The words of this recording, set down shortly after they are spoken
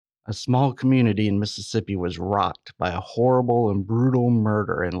A small community in Mississippi was rocked by a horrible and brutal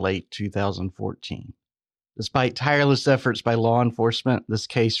murder in late 2014. Despite tireless efforts by law enforcement, this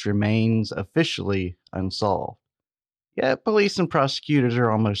case remains officially unsolved. Yet police and prosecutors are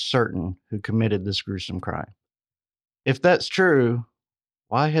almost certain who committed this gruesome crime. If that's true,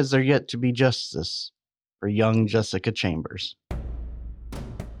 why has there yet to be justice for young Jessica Chambers?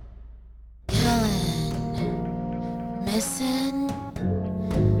 Killing, missing,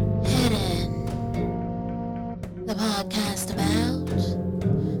 hidden. The podcast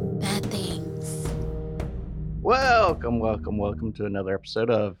about bad things. Welcome to another episode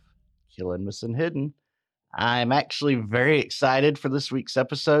of Killing, Missing, Hidden. I'm actually very excited for this week's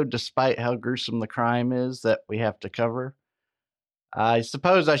episode, despite how gruesome the crime is that we have to cover. I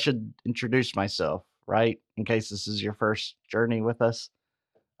suppose I should introduce myself, right? In case this is your first journey with us.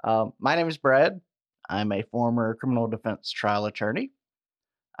 My name is Brad. I'm a former criminal defense trial attorney.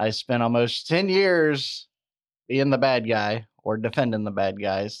 I spent almost 10 years being the bad guy, or defending the bad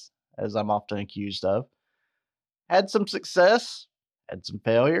guys, as I'm often accused of. Had some success, had some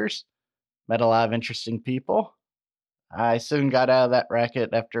failures, met a lot of interesting people. I soon got out of that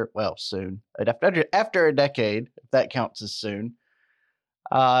racket after a decade, if that counts as soon,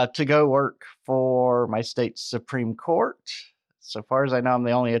 to go work for my state's Supreme Court. So far as I know, I'm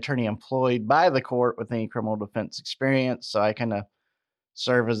the only attorney employed by the court with any criminal defense experience, so I kind of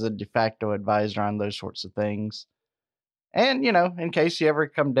serve as a de facto advisor on those sorts of things. And, in case you ever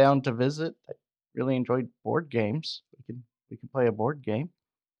come down to visit, I really enjoyed board games. We can play a board game.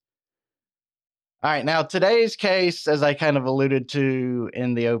 All right, now today's case, as I kind of alluded to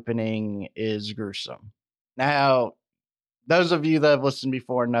in the opening, is gruesome. Now, those of you that have listened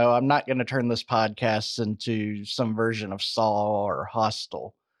before know I'm not going to turn this podcast into some version of Saw or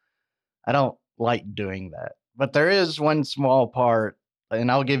Hostel. I don't like doing that. But there is one small part,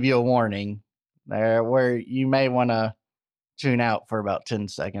 and I'll give you a warning there, where you may want to tune out for about 10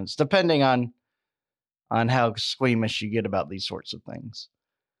 seconds, depending on how squeamish you get about these sorts of things.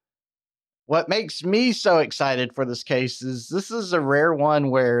 What makes me so excited for this case is this is a rare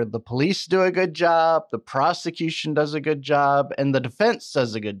one where the police do a good job, the prosecution does a good job, and the defense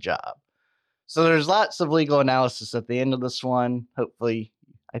does a good job. So there's lots of legal analysis at the end of this one. Hopefully,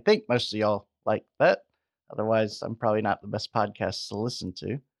 I think most of y'all like that. Otherwise, I'm probably not the best podcast to listen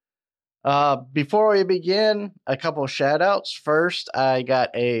to. Before we begin, a couple of shout outs. First, I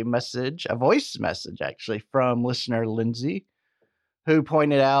got a voice message actually, from listener Lindsay, who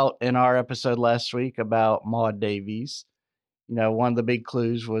pointed out in our episode last week about Maud Davies. One of the big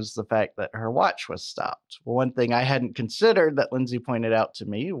clues was the fact that her watch was stopped. Well, one thing I hadn't considered that Lindsay pointed out to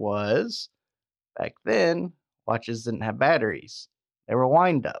me was back then, watches didn't have batteries. They were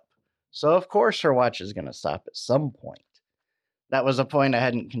wind up. So, of course, her watch is going to stop at some point. That was a point I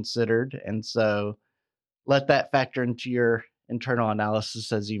hadn't considered. And so let that factor into your internal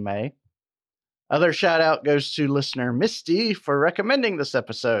analysis as you may. Other shout out goes to listener Misty for recommending this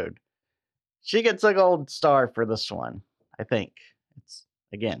episode. She gets a gold star for this one, I think. It's,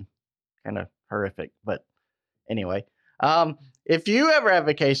 again, kind of horrific, but anyway. If you ever have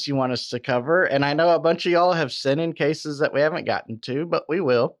a case you want us to cover, and I know a bunch of y'all have sent in cases that we haven't gotten to, but we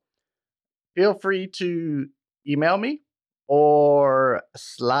will, feel free to email me or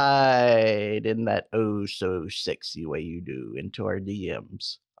slide in that oh so sexy way you do into our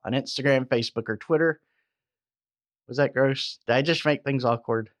DMs on Instagram, Facebook, or Twitter. Was that gross? Did I just make things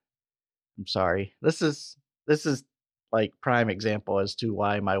awkward? I'm sorry. This is like prime example as to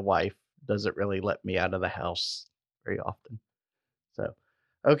why my wife doesn't really let me out of the house very often. So,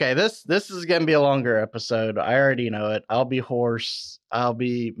 okay, this is going to be a longer episode. I already know it. I'll be hoarse. I'll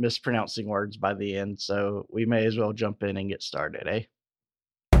be mispronouncing words by the end, so we may as well jump in and get started, eh?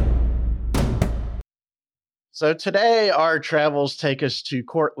 So today our travels take us to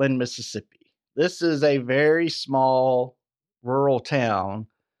Cortland, Mississippi. This is a very small rural town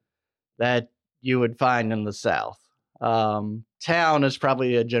that you would find in the South. Town is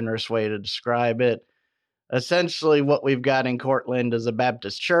probably a generous way to describe it. Essentially, what we've got in Cortland is a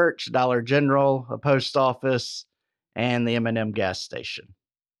Baptist church, Dollar General, a post office, and the M&M gas station.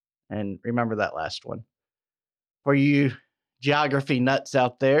 And remember that last one. For you geography nuts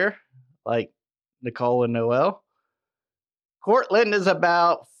out there, like Nicole and Noel, Cortland is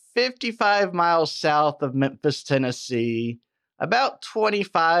about 55 miles south of Memphis, Tennessee, about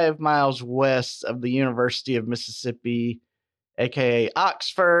 25 miles west of the University of Mississippi, aka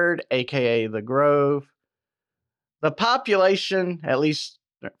Oxford, aka the Grove. The population, at least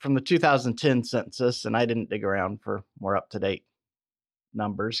from the 2010 census, and I didn't dig around for more up-to-date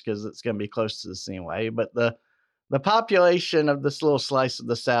numbers because it's going to be close to the same way, but the The population of this little slice of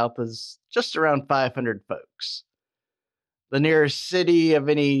the South is just around 500 folks. The nearest city of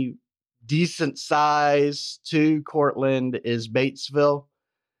any decent size to Cortland is Batesville,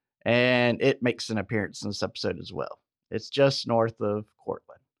 and it makes an appearance in this episode as well. It's just north of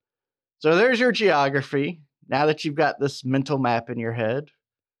Cortland. So there's your geography. Now that you've got this mental map in your head,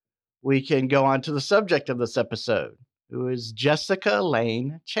 we can go on to the subject of this episode, who is Jessica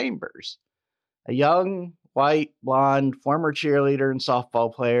Lane Chambers, a young, white, blonde, former cheerleader and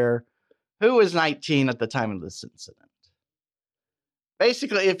softball player who was 19 at the time of this incident.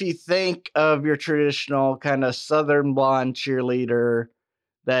 Basically, if you think of your traditional kind of southern blonde cheerleader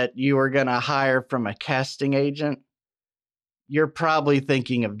that you were going to hire from a casting agent, you're probably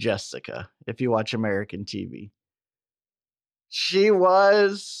thinking of Jessica if you watch American TV. She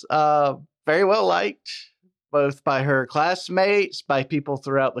was very well liked, both by her classmates, by people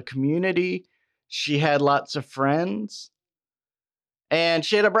throughout the community. She had lots of friends, and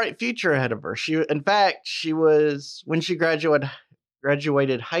she had a bright future ahead of her. In fact, when she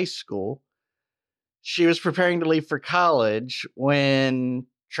graduated high school, she was preparing to leave for college when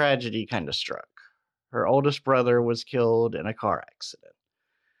tragedy kind of struck. Her oldest brother was killed in a car accident.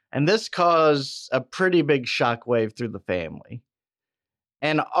 And this caused a pretty big shockwave through the family.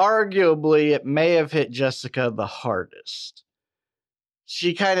 And arguably, it may have hit Jessica the hardest.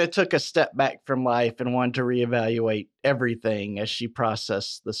 She kind of took a step back from life and wanted to reevaluate everything as she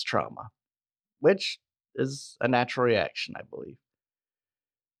processed this trauma, which is a natural reaction, I believe.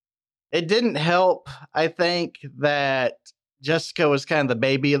 It didn't help, I think, that Jessica was kind of the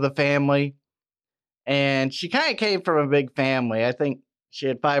baby of the family. And she kind of came from a big family. I think she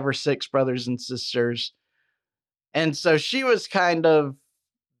had 5 or 6 brothers and sisters. And so she was kind of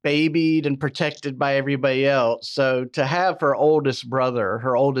babied and protected by everybody else. So to have her oldest brother,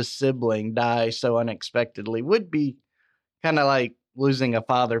 her oldest sibling, die so unexpectedly would be kind of like losing a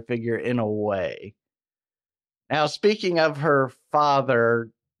father figure in a way. Now, speaking of her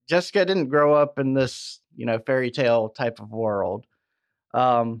father, Jessica didn't grow up in this, fairy tale type of world.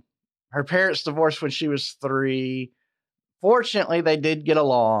 Her parents divorced when she was 3. Fortunately, they did get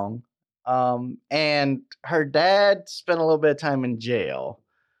along. And her dad spent a little bit of time in jail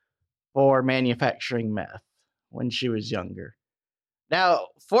for manufacturing meth when she was younger. Now,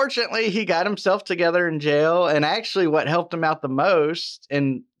 fortunately, he got himself together in jail, and actually what helped him out the most,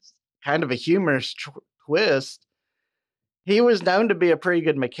 in kind of a humorous twist, he was known to be a pretty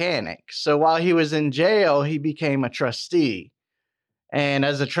good mechanic. So while he was in jail, he became a trustee. And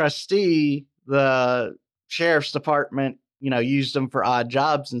as a trustee, the sheriff's department, used him for odd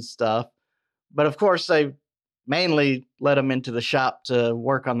jobs and stuff. But of course, they mainly let him into the shop to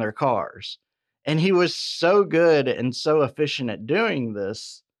work on their cars. And he was so good and so efficient at doing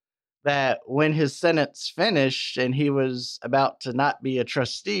this that when his sentence finished and he was about to not be a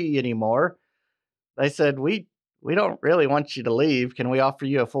trustee anymore, they said, we don't really want you to leave. Can we offer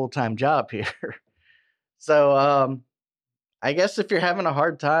you a full-time job here? So I guess if you're having a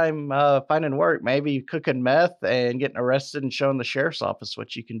hard time finding work, maybe cooking meth and getting arrested and showing the sheriff's office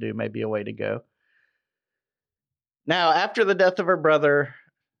what you can do may be a way to go. Now, after the death of her brother,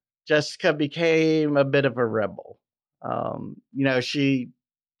 Jessica became a bit of a rebel. She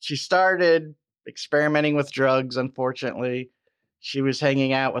started experimenting with drugs, unfortunately. She was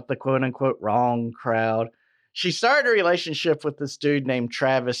hanging out with the quote-unquote wrong crowd. She started a relationship with this dude named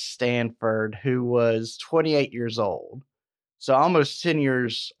Travis Stanford, who was 28 years old. So almost 10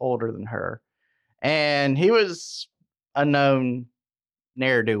 years older than her. And he was a known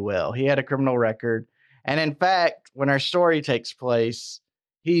ne'er-do-well. He had a criminal record. And in fact, when our story takes place,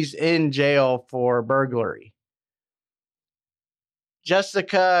 he's in jail for burglary.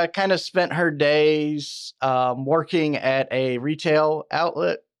 Jessica kind of spent her days working at a retail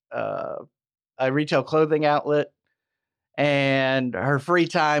outlet, a retail clothing outlet. And her free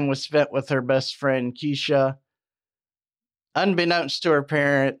time was spent with her best friend, Keisha. Unbeknownst to her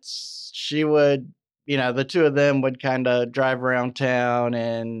parents, she would, the two of them would kind of drive around town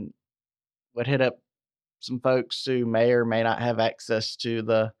and would hit up some folks who may or may not have access to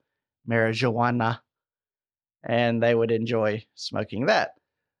the marijuana, and they would enjoy smoking that.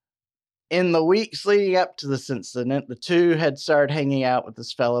 In the weeks leading up to this incident, the two had started hanging out with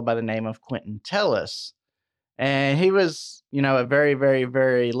this fellow by the name of Quentin Tellis. And he was, a very, very,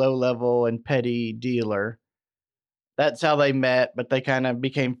 very low-level and petty dealer. That's how they met, but they kind of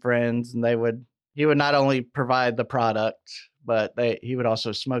became friends, and he would not only provide the product, but he would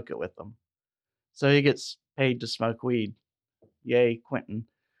also smoke it with them. So he gets paid to smoke weed. Yay, Quentin.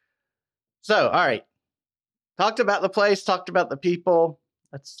 So, all right. Talked about the place, talked about the people.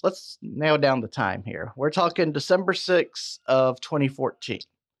 let's nail down the time here. We're talking December 6th of 2014.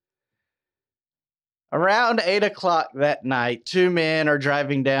 Around 8 o'clock that night, two men are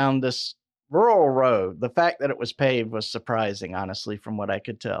driving down this rural road. The fact that it was paved was surprising, honestly, from what I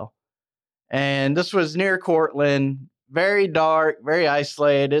could tell. And this was near Cortland, very dark, very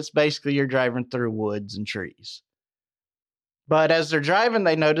isolated. It's basically you're driving through woods and trees. But as they're driving,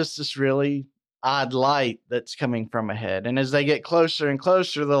 they notice this really odd light that's coming from ahead. And as they get closer and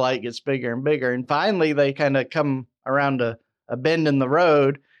closer, the light gets bigger and bigger. And finally, they kind of come around a bend in the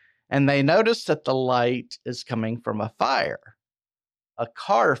road, and they notice that the light is coming from a fire, a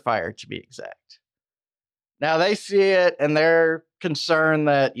car fire to be exact. Now they see it and they're concerned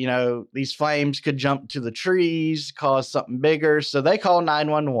that, these flames could jump to the trees, cause something bigger. So they call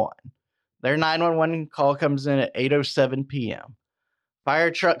 911. Their 911 call comes in at 8:07 p.m.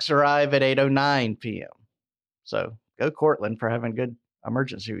 Fire trucks arrive at 8:09 p.m. So go Cortland for having good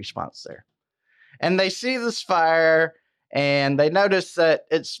emergency response there. And they see this fire and they notice that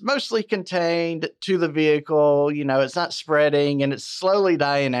it's mostly contained to the vehicle. It's not spreading and it's slowly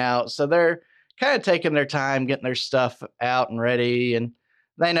dying out. So they're kind of taking their time getting their stuff out and ready. And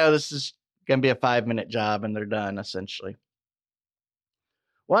they know this is going to be a 5-minute job and they're done essentially.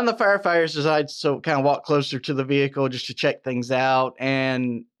 One of the firefighters decides to kind of walk closer to the vehicle just to check things out.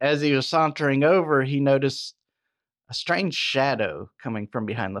 And as he was sauntering over, he noticed a strange shadow coming from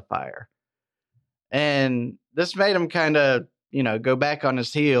behind the fire. And this made him kind of, go back on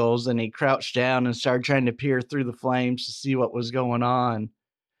his heels, and he crouched down and started trying to peer through the flames to see what was going on.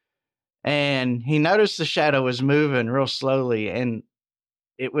 And he noticed the shadow was moving real slowly, and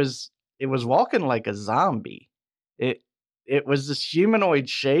it was walking like a zombie. It was this humanoid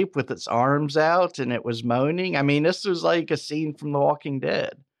shape with its arms out, and it was moaning. I mean, this was like a scene from The Walking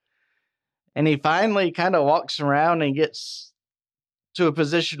Dead. And he finally kind of walks around and gets to a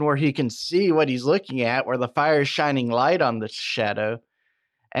position where he can see what he's looking at, where the fire is shining light on the shadow.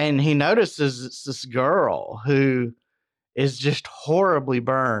 And he notices it's this girl who is just horribly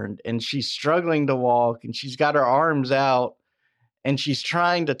burned, and she's struggling to walk, and she's got her arms out, and she's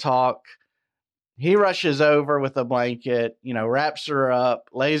trying to talk. He rushes over with a blanket, wraps her up,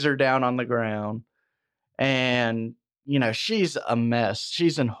 lays her down on the ground. And, she's a mess.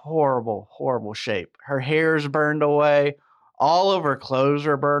 She's in horrible, horrible shape. Her hair's burned away. All of her clothes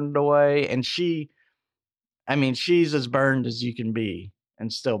are burned away. And she's as burned as you can be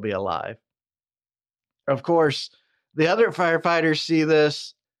and still be alive. Of course, the other firefighters see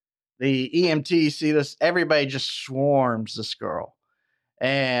this. The EMTs see this. Everybody just swarms this girl.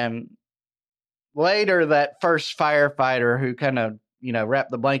 And later, that first firefighter who kind of,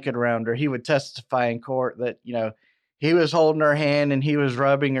 wrapped the blanket around her, he would testify in court that, he was holding her hand and he was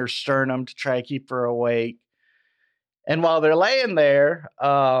rubbing her sternum to try to keep her awake. And while they're laying there,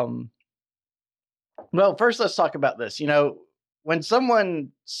 well, first let's talk about this. When someone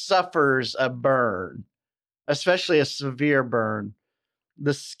suffers a burn, especially a severe burn,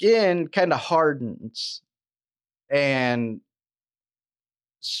 the skin kind of hardens and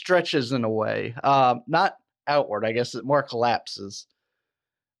stretches in a way, not outward, I guess it more collapses.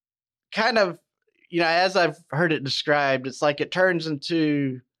 Kind of, as I've heard it described, it's like it turns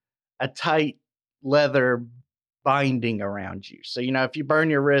into a tight leather binding around you. So, if you burn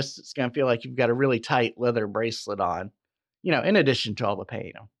your wrist, it's going to feel like you've got a really tight leather bracelet on, in addition to all the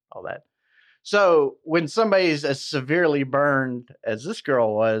pain, all that. So when somebody's as severely burned as this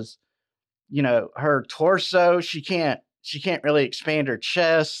girl was, her torso, she can't really expand her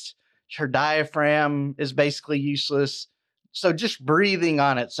chest. Her diaphragm is basically useless. So just breathing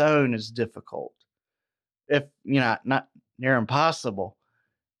on its own is difficult, if not near impossible.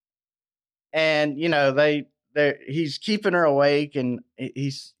 And he's keeping her awake, and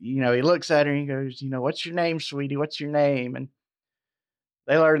he's he looks at her and he goes, "What's your name, sweetie? What's your name?" And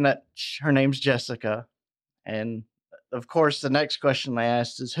they learn that her name's Jessica. And of course, the next question they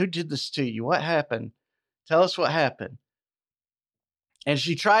asked is, "Who did this to you? What happened? Tell us what happened." And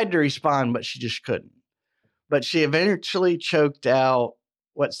she tried to respond, but she just couldn't. But she eventually choked out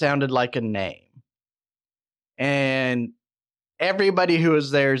what sounded like a name. And everybody who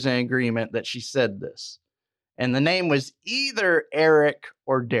was there is in agreement that she said this. And the name was either Eric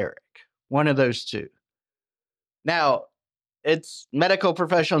or Derek, one of those two. Now, it's medical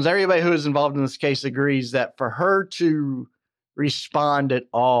professionals, everybody who is involved in this case agrees that for her to respond at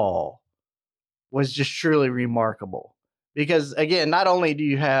all was just truly remarkable. Because, again, not only do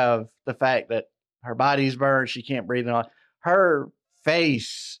you have the fact that her body's burned, she can't breathe, and all, her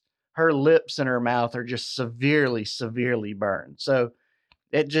face, her lips, and her mouth are just severely, severely burned. So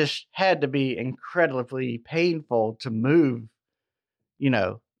it just had to be incredibly painful to move,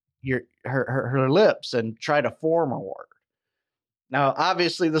 her lips and try to form a word. Now,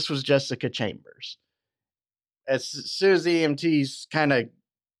 obviously, this was Jessica Chambers. As soon as the EMTs kind of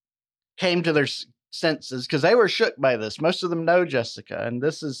came to their senses, because they were shook by this, most of them know Jessica, and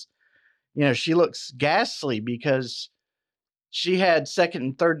this is, she looks ghastly because she had second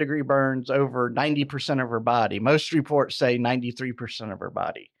and third degree burns over 90% of her body. Most reports say 93% of her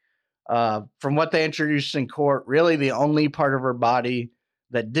body. From what they introduced in court, really the only part of her body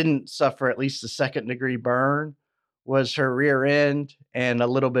that didn't suffer at least a second degree burn was her rear end and a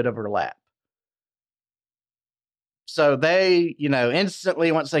little bit of her lap. So they,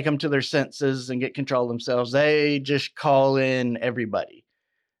 instantly, once they come to their senses and get control of themselves, they just call in everybody.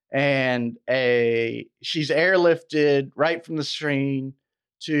 And she's airlifted right from the screen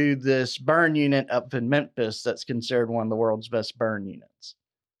to this burn unit up in Memphis that's considered one of the world's best burn units.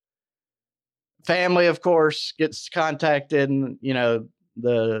 Family, of course, gets contacted, and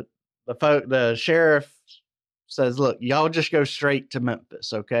the sheriff says, "Look, y'all just go straight to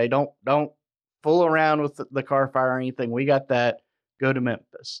Memphis, okay? Don't fool around with the car fire or anything. We got that. Go to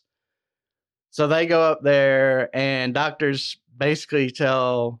Memphis." So they go up there, and doctors basically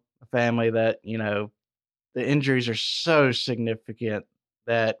tell the family that, the injuries are so significant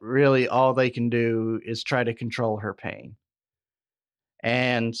that really all they can do is try to control her pain.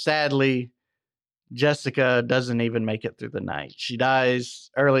 And sadly, Jessica doesn't even make it through the night. She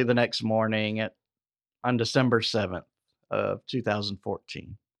dies early the next morning on December 7th of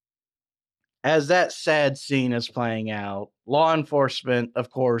 2014. As that sad scene is playing out, law enforcement, of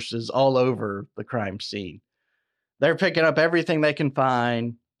course, is all over the crime scene. They're picking up everything they can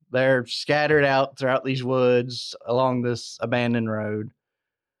find. They're scattered out throughout these woods along this abandoned road.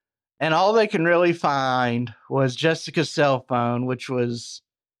 And all they can really find was Jessica's cell phone, which was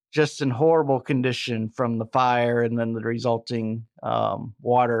just in horrible condition from the fire and then the resulting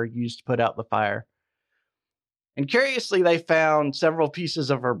water used to put out the fire. And curiously, they found several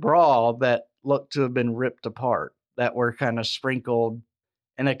pieces of her bra that looked to have been ripped apart, that were kind of sprinkled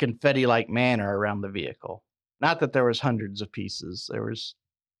in a confetti-like manner around the vehicle. Not that there was hundreds of pieces. There was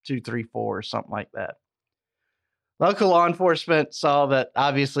 2, 3, 4, or something like that. Local law enforcement saw that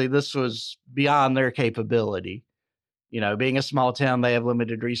obviously this was beyond their capability. Being a small town, they have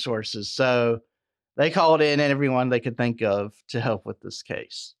limited resources. So they called in everyone they could think of to help with this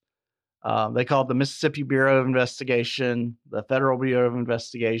case. They called the Mississippi Bureau of Investigation, the Federal Bureau of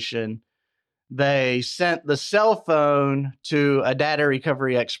Investigation. They sent the cell phone to a data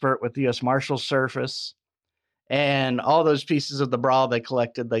recovery expert with the U.S. Marshals Service. And all those pieces of the bra they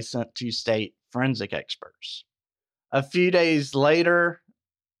collected, they sent to state forensic experts. A few days later,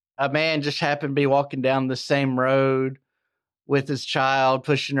 a man just happened to be walking down the same road with his child,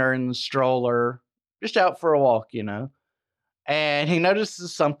 pushing her in the stroller, just out for a walk, and he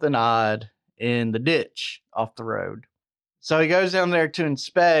notices something odd in the ditch off the road. So he goes down there to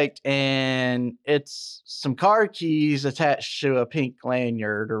inspect, and it's some car keys attached to a pink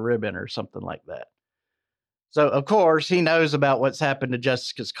lanyard or ribbon or something like that. So, of course, he knows about what's happened to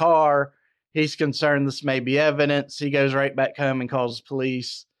Jessica's car. He's concerned this may be evidence. He goes right back home and calls the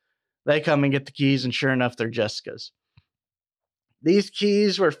police. They come and get the keys, and sure enough, they're Jessica's. These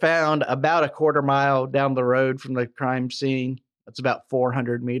keys were found about a quarter mile down the road from the crime scene. That's about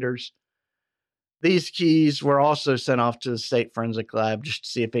 400 meters. These keys were also sent off to the state forensic lab just to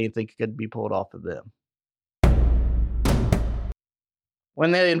see if anything could be pulled off of them.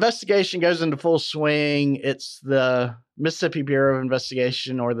 When the investigation goes into full swing, it's the Mississippi Bureau of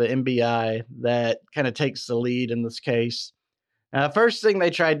Investigation, or the MBI, that kind of takes the lead in this case. First thing they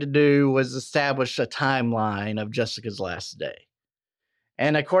tried to do was establish a timeline of Jessica's last day.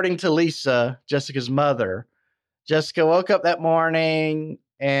 And according to Lisa, Jessica's mother, Jessica woke up that morning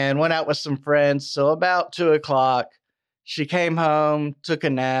and went out with some friends. So about 2:00, she came home, took a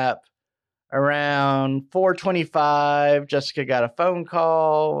nap. Around 4:25, Jessica got a phone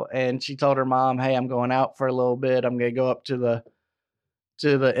call, and she told her mom, "Hey, I'm going out for a little bit. I'm going to go up to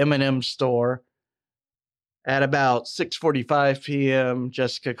the M&M store." At about 6:45 p.m.,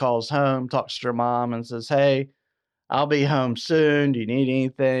 Jessica calls home, talks to her mom, and says, "Hey, I'll be home soon. Do you need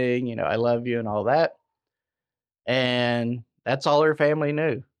anything? I love you," and all that. And that's all her family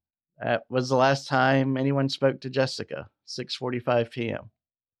knew. That was the last time anyone spoke to Jessica, 6:45 p.m.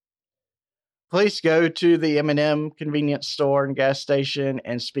 Police go to the M&M convenience store and gas station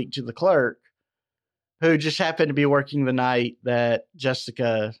and speak to the clerk, who just happened to be working the night that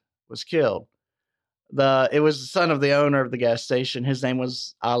Jessica was killed. It was the son of the owner of the gas station. His name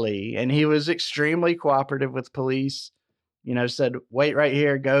was Ali, and he was extremely cooperative with police. Said, "Wait right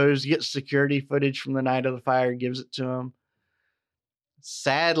here," goes, gets security footage from the night of the fire, gives it to him.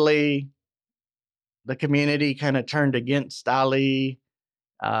 Sadly, the community kind of turned against Ali.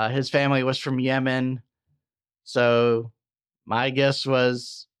 His family was from Yemen. So my guess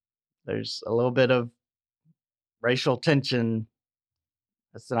was there's a little bit of racial tension.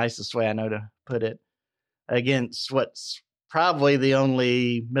 That's the nicest way I know to put it, against what's probably the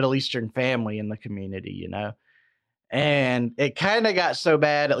only Middle Eastern family in the community, you know? And it kind of got so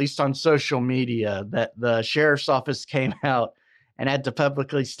bad, at least on social media, that the sheriff's office came out and had to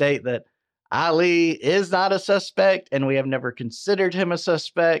publicly state that Ali is not a suspect and we have never considered him a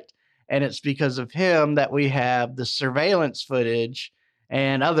suspect. And it's because of him that we have the surveillance footage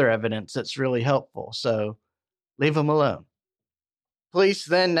and other evidence that's really helpful. So leave him alone. Police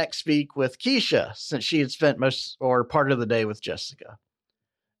then next speak with Keisha, since she had spent most or part of the day with Jessica.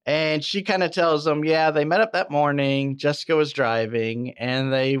 And she kind of tells them, yeah, they met up that morning. Jessica was driving,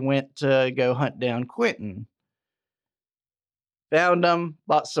 and they went to go hunt down Quentin. Found him,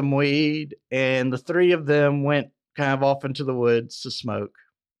 bought some weed, and the three of them went kind of off into the woods to smoke.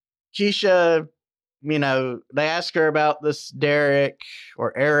 Keisha, you know, they ask her about this Derek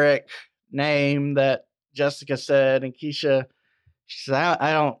or Eric name that Jessica said, and Keisha, she said,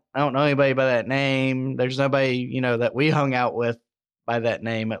 I don't know anybody by that name. There's nobody, you know, that we hung out with by that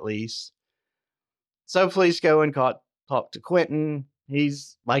name, at least. So police go and talk to Quentin.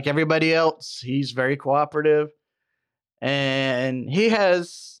 He's like everybody else. He's very cooperative. And he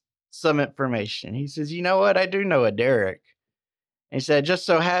has some information. He says, you know what? I do know a Derek. And he said, just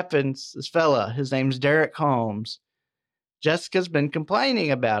so happens, this fella, his name's Derek Holmes. Jessica's been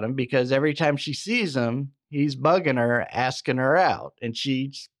complaining about him because every time she sees him, he's bugging her, asking her out. And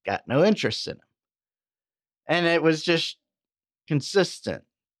she's got no interest in him. And it was just consistent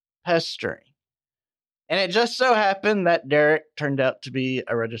pestering. And it just so happened that Derek turned out to be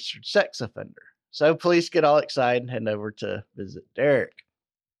a registered sex offender. So police get all excited and head over to visit Derek.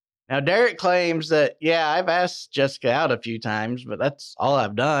 Now, Derek claims that, yeah, I've asked Jessica out a few times, but that's all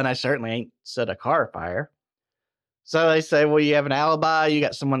I've done. I certainly ain't set a car afire. So they say, well, you have an alibi. You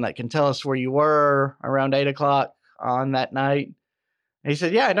got someone that can tell us where you were around 8 o'clock on that night. And he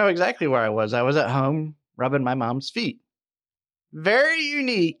said, yeah, I know exactly where I was. I was at home rubbing my mom's feet. Very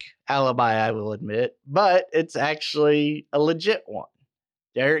unique alibi, I will admit, but it's actually a legit one.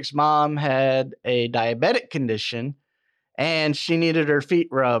 Derek's mom had a diabetic condition, and she needed her feet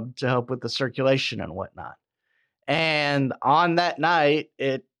rubbed to help with the circulation and whatnot. And on that night,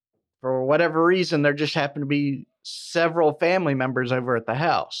 for whatever reason, there just happened to be several family members over at the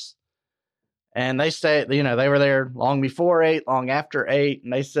house. And they say, you know, they were there long before 8, long after 8,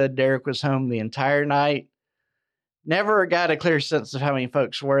 and they said Derek was home the entire night. Never got a clear sense of how many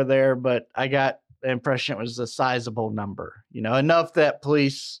folks were there, but I got the impression it was a sizable number. You know, enough that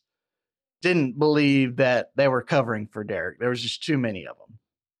police didn't believe that they were covering for Derek. There was just too many of them.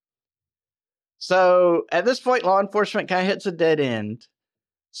 So at this point, law enforcement kind of hits a dead end.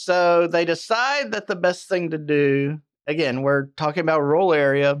 So they decide that the best thing to do, again, we're talking about a rural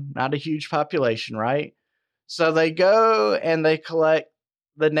area, not a huge population, right? So they go and they collect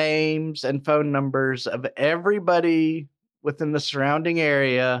the names and phone numbers of everybody within the surrounding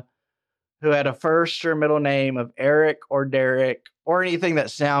area who had a first or middle name of Eric or Derek or anything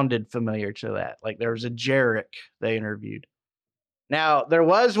that sounded familiar to that. Like there was a Jarek they interviewed. Now, there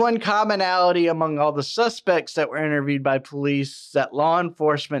was one commonality among all the suspects that were interviewed by police that law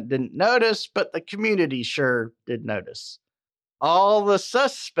enforcement didn't notice, but the community sure did notice. All the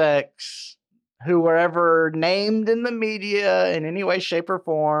suspects who were ever named in the media in any way, shape, or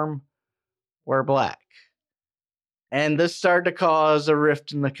form were black. And this started to cause a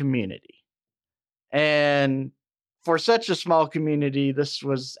rift in the community. And for such a small community, this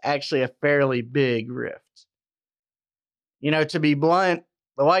was actually a fairly big rift. You know, to be blunt,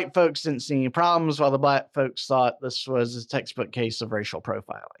 the white folks didn't see any problems while the black folks thought this was a textbook case of racial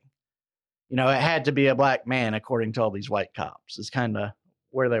profiling. You know, it had to be a black man, according to all these white cops, is kind of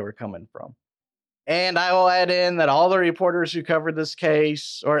where they were coming from. And I will add in that all the reporters who covered this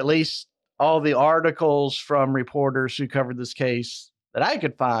case, or at least all the articles from reporters who covered this case that I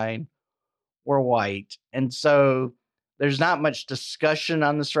could find, were white. And so there's not much discussion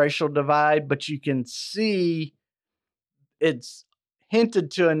on this racial divide, but you can see it's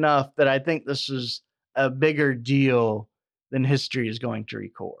hinted to enough that I think this is a bigger deal than history is going to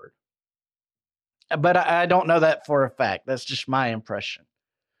record. But I don't know that for a fact. That's just my impression.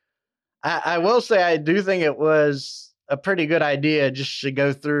 I will say I do think it was a pretty good idea just to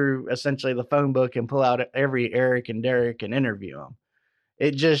go through essentially the phone book and pull out every Eric and Derek and interview them.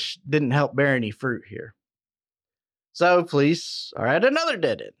 It just didn't help bear any fruit here. So police are at another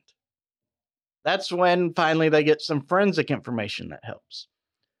dead end. that's when finally they get some forensic information that helps.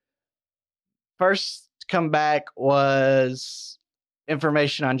 First to come back was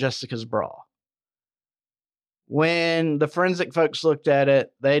information on Jessica's bra. When the forensic folks looked at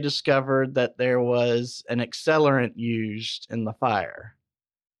it, they discovered that there was an accelerant used in the fire,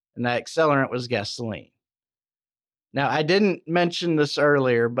 and that accelerant was gasoline. Now, I didn't mention this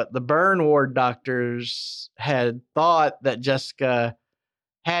earlier, but the burn ward doctors had thought that Jessica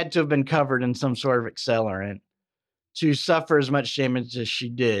had to have been covered in some sort of accelerant to suffer as much damage as she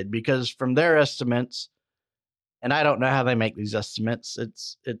did, because from their estimates, and I don't know how they make these estimates,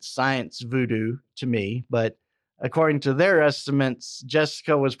 it's science voodoo to me, but according to their estimates,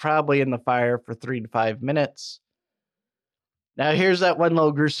 Jessica was probably in the fire for 3 to 5 minutes. Now, here's that one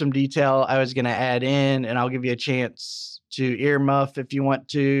little gruesome detail I was going to add in, and I'll give you a chance to earmuff if you want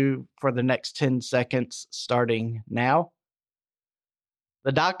to for the next 10 seconds starting now.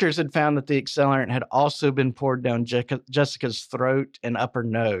 The doctors had found that the accelerant had also been poured down Jessica's throat and upper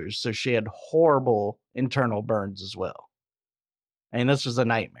nose, so she had horrible internal burns as well. And this was a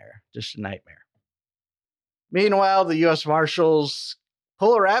nightmare, just a nightmare. Meanwhile, the U.S. Marshals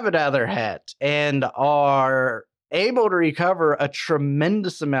pull a rabbit out of their hat and are able to recover a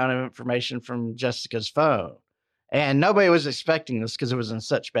tremendous amount of information from Jessica's phone. And nobody was expecting this because it was in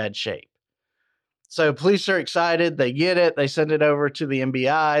such bad shape. So police are excited. They get it. They send it over to the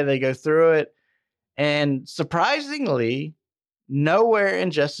MBI. They go through it. And surprisingly, nowhere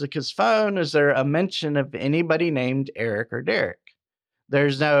in Jessica's phone is there a mention of anybody named Eric or Derek.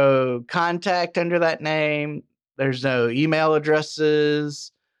 There's no contact under that name. There's no email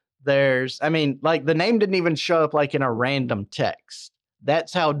addresses. The name didn't even show up like in a random text.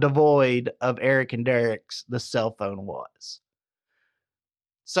 That's how devoid of Eric and Derek's the cell phone was.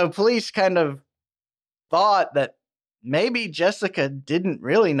 So police kind of thought that maybe Jessica didn't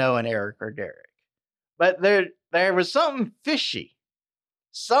really know an Eric or Derek. But there was something fishy.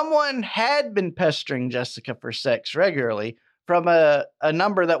 Someone had been pestering Jessica for sex regularly from a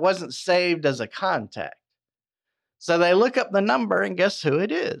number that wasn't saved as a contact. So they look up the number, and guess who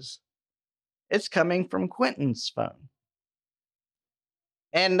it is? It's coming from Quentin's phone.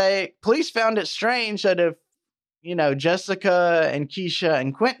 And police found it strange that if, Jessica and Keisha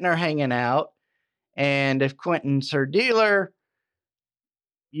and Quentin are hanging out, and if Quentin's her dealer,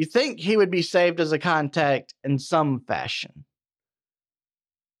 you think he would be saved as a contact in some fashion.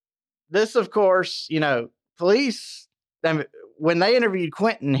 This, of course, police, when they interviewed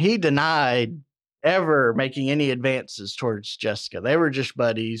Quentin, he denied ever making any advances towards Jessica. They were just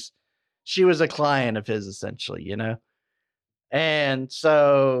buddies. She was a client of his, essentially, And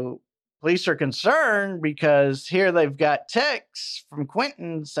so police are concerned because here they've got texts from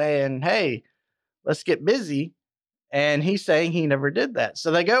Quentin saying, hey, let's get busy. And he's saying he never did that.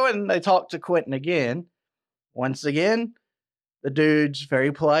 So they go and they talk to Quentin again. Once again, the dude's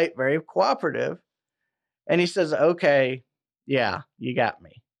very polite, very cooperative. And he says, okay, yeah, you got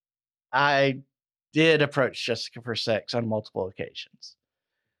me. I did approach Jessica for sex on multiple occasions.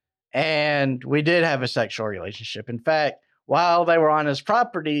 And we did have a sexual relationship. In fact, while they were on his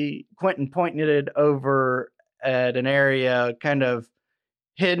property, Quentin pointed over at an area kind of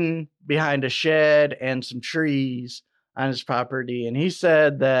hidden behind a shed and some trees on his property. And he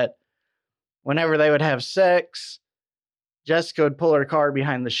said that whenever they would have sex, Jessica would pull her car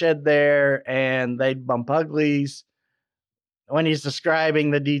behind the shed there and they'd bump uglies. When he's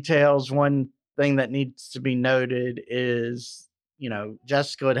describing the details, one thing that needs to be noted is,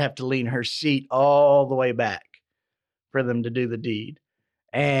 Jessica would have to lean her seat all the way back for them to do the deed.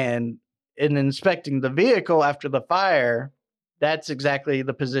 And in inspecting the vehicle after the fire, that's exactly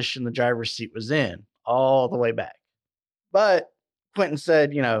the position the driver's seat was in, all the way back. But Quentin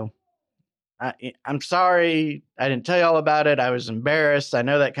said, I'm sorry, I didn't tell you all about it. I was embarrassed. I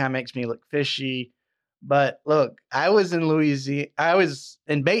know that kind of makes me look fishy. But look, I was in Batesville. I was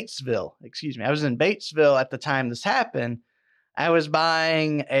in Batesville at the time this happened. I was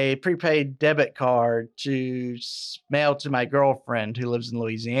buying a prepaid debit card to mail to my girlfriend who lives in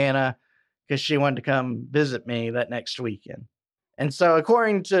Louisiana because she wanted to come visit me that next weekend. And so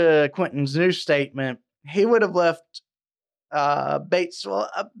according to Quentin's new statement, he would have left Batesville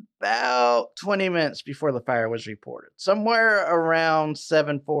about 20 minutes before the fire was reported, somewhere around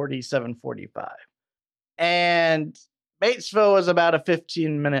 7:40, 7:45. And Batesville was about a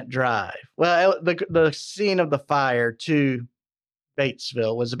 15-minute drive. Well, the scene of the fire to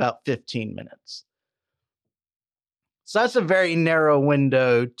Batesville was about 15 minutes. So that's a very narrow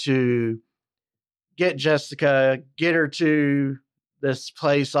window to get Jessica, get her to this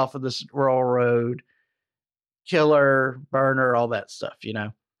place off of this rural road, kill her, burn her, all that stuff,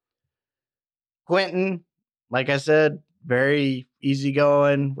 Quentin, like I said, very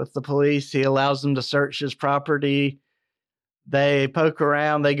easygoing with the police. He allows them to search his property. They poke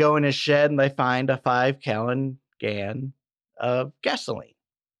around, they go in his shed, and they find a 5-gallon can of gasoline.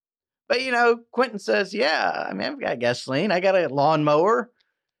 But, Quentin says, yeah, I mean, I've got gasoline. I got a lawnmower.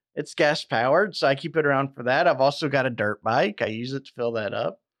 It's gas powered, so I keep it around for that. I've also got a dirt bike. I use it to fill that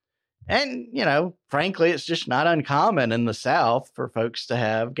up. And, frankly, it's just not uncommon in the South for folks to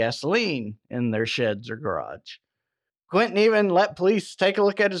have gasoline in their sheds or garage. Quentin even let police take a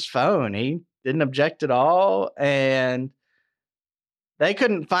look at his phone. He didn't object at all. And they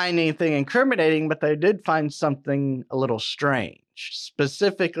couldn't find anything incriminating, but they did find something a little strange,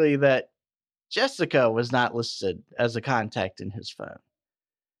 specifically that Jessica was not listed as a contact in his phone.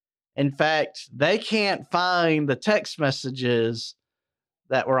 In fact, they can't find the text messages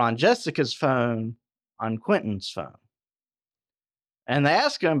that were on Jessica's phone on Quentin's phone. And they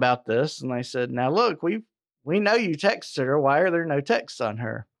asked him about this, and they said, now look, we know you texted her. Why are there no texts on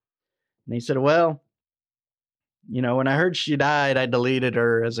her? And he said, well, when I heard she died, I deleted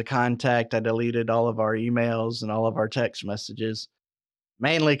her as a contact. I deleted all of our emails and all of our text messages,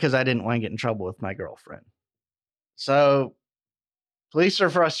 mainly because I didn't want to get in trouble with my girlfriend. So police are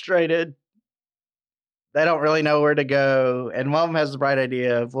frustrated. They don't really know where to go. And one of them has the bright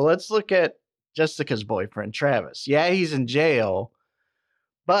idea of, well, let's look at Jessica's boyfriend, Travis. Yeah, he's in jail,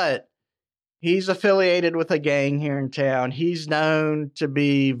 but he's affiliated with a gang here in town. He's known to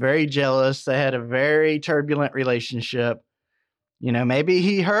be very jealous. They had a very turbulent relationship. Maybe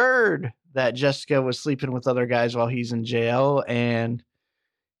he heard that Jessica was sleeping with other guys while he's in jail, and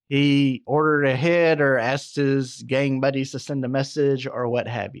he ordered a hit or asked his gang buddies to send a message or what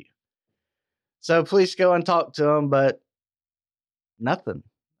have you. So police go and talk to him, but nothing.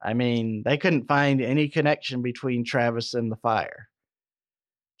 I mean, they couldn't find any connection between Travis and the fire.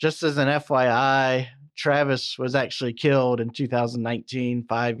 Just as an FYI, Travis was actually killed in 2019,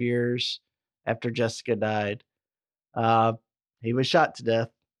 5 years after Jessica died. He was shot to death.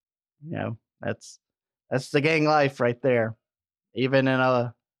 That's the gang life right there. Even in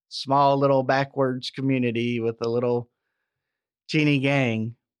a small little backwards community with a little teeny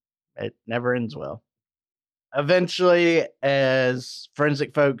gang, it never ends well. Eventually, as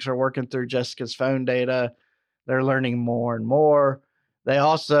forensic folks are working through Jessica's phone data, they're learning more and more. They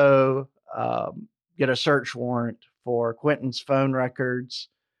also get a search warrant for Quentin's phone records,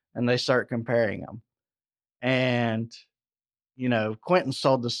 and they start comparing them. And, Quentin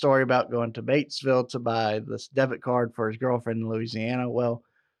told the story about going to Batesville to buy this debit card for his girlfriend in Louisiana. Well,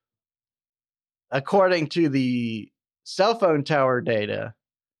 according to the cell phone tower data,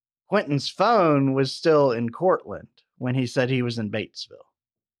 Quentin's phone was still in Cortland when he said he was in Batesville.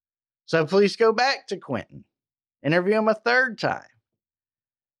 So police go back to Quentin, interview him a third time.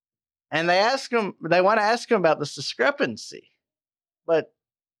 And they want to ask him about this discrepancy, but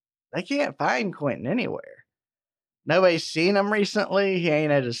they can't find Quentin anywhere. Nobody's seen him recently. He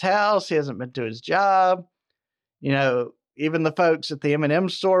ain't at his house. He hasn't been to his job. Even the folks at the M&M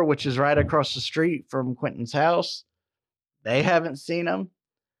store, which is right across the street from Quentin's house, they haven't seen him.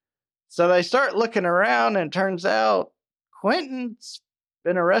 So they start looking around, and it turns out Quentin's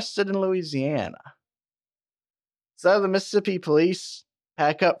been arrested in Louisiana. So the Mississippi police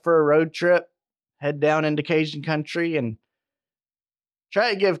pack up for a road trip, head down into Cajun country, and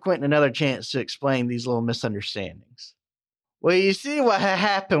try to give Quentin another chance to explain these little misunderstandings. Well, you see, what had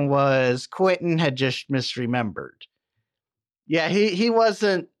happened was Quentin had just misremembered. Yeah, he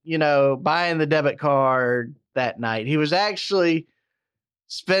wasn't, buying the debit card that night. He was actually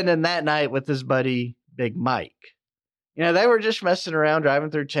spending that night with his buddy, Big Mike. They were just messing around, driving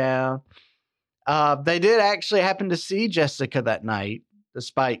through town. They did actually happen to see Jessica that night,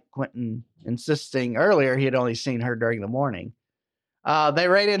 despite Quentin insisting earlier he had only seen her during the morning. They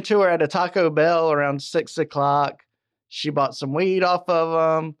ran into her at a Taco Bell around 6 o'clock. She bought some weed off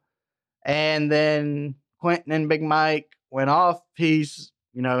of them. And then Quentin and Big Mike went off. He's,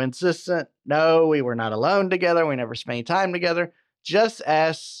 insistent. No, we were not alone together. We never spent any time together. Just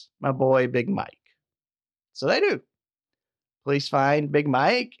ask my boy, Big Mike. So they do. Police find Big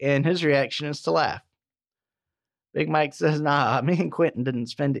Mike, and his reaction is to laugh. Big Mike says, nah, me and Quentin didn't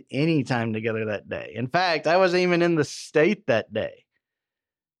spend any time together that day. In fact, I wasn't even in the state that day.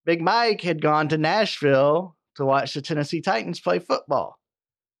 Big Mike had gone to Nashville to watch the Tennessee Titans play football.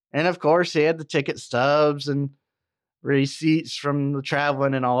 And of course, he had the ticket stubs and receipts from the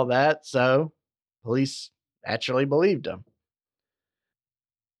traveling and all that. So police naturally believed him.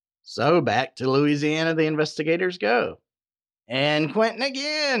 So back to Louisiana, the investigators go. And Quentin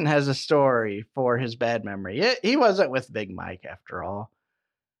again has a story for his bad memory. He wasn't with Big Mike after all.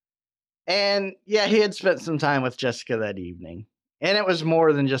 And yeah, he had spent some time with Jessica that evening. And it was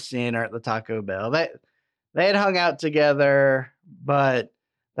more than just seeing her at the Taco Bell. They had hung out together, but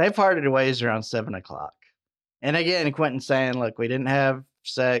they parted ways around 7 o'clock. And again, Quentin saying, look, we didn't have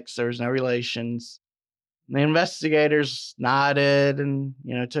sex, there was no relations. The investigators nodded and,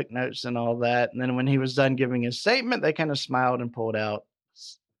 took notes and all that. And then when he was done giving his statement, they kind of smiled and pulled out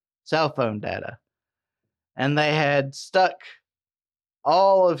cell phone data. And they had stuck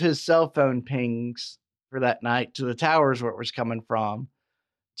all of his cell phone pings for that night to the towers where it was coming from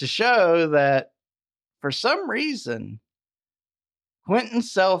to show that for some reason,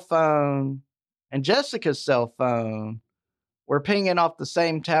 Quentin's cell phone and Jessica's cell phone were pinging off the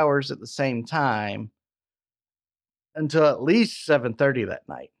same towers at the same time until at least 7:30 that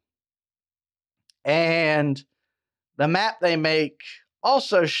night. And the map they make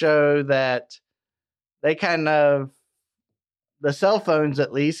also show that they the cell phones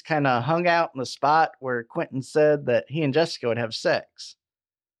at least kind of hung out in the spot where Quentin said that he and Jessica would have sex.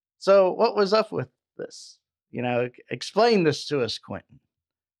 So what was up with this? Explain this to us, Quentin.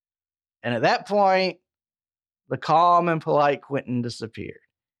 And at that point, the calm and polite Quentin disappeared.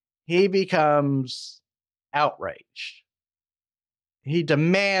 He becomes outraged. He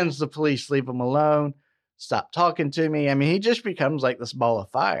demands the police leave him alone, stop talking to me. I mean, he just becomes like this ball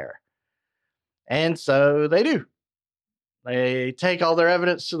of fire. And so they do. They take all their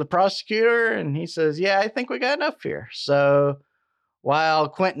evidence to the prosecutor, and he says, yeah, I think we got enough here. So while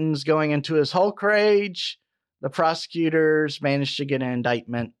Quentin's going into his Hulk rage, the prosecutors managed to get an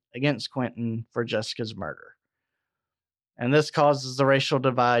indictment against Quentin for Jessica's murder. And this causes the racial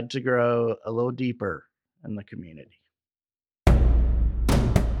divide to grow a little deeper in the community.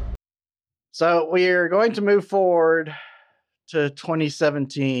 So we're going to move forward to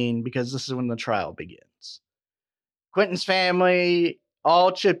 2017 because this is when the trial begins. Quentin's family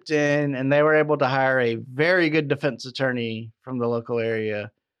all chipped in, and they were able to hire a very good defense attorney from the local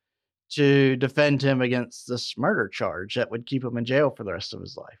area to defend him against this murder charge that would keep him in jail for the rest of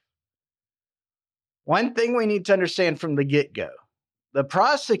his life. One thing we need to understand from the get-go, the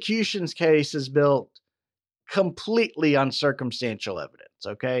prosecution's case is built completely on circumstantial evidence,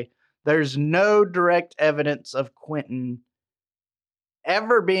 okay? There's no direct evidence of Quentin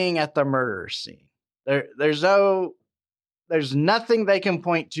ever being at the murder scene. There's nothing they can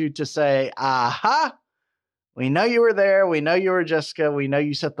point to say, aha, we know you were there. We know you were Jessica. We know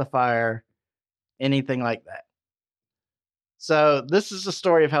you set the fire. Anything like that. So this is the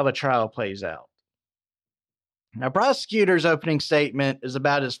story of how the trial plays out. Now, prosecutor's opening statement is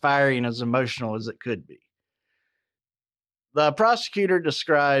about as fiery and as emotional as it could be. The prosecutor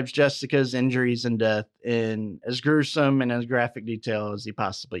describes Jessica's injuries and death in as gruesome and as graphic detail as he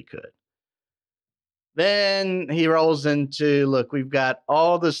possibly could. Then he rolls into, look, we've got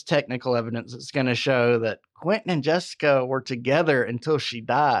all this technical evidence that's going to show that Quentin and Jessica were together until she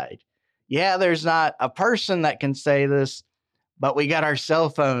died. Yeah, there's not a person that can say this, but we got our cell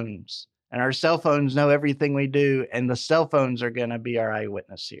phones, and our cell phones know everything we do, and the cell phones are going to be our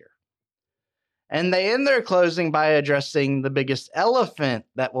eyewitness here. And they end their closing by addressing the biggest elephant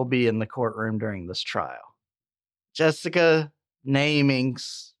that will be in the courtroom during this trial. Jessica naming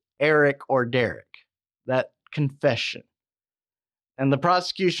Eric or Derek. That confession. And the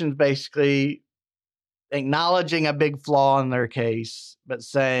prosecution's basically acknowledging a big flaw in their case, but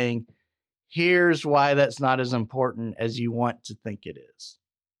saying, here's why that's not as important as you want to think it is.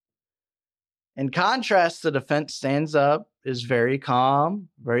 In contrast, the defense stands up, is very calm,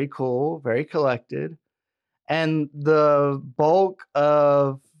 very cool, very collected. And the bulk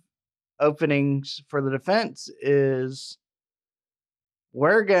of openings for the defense is,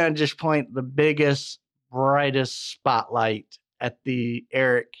 we're going to just point the biggest, brightest spotlight at the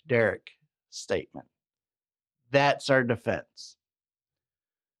Eric Derek statement. That's our defense.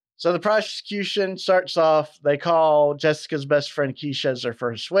 So the prosecution starts off, they call Jessica's best friend Keisha as their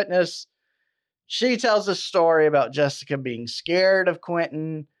first witness. She tells a story about Jessica being scared of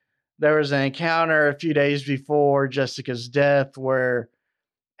Quentin. There was an encounter a few days before Jessica's death where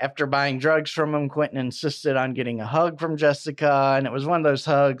after buying drugs from him, Quentin insisted on getting a hug from Jessica. And it was one of those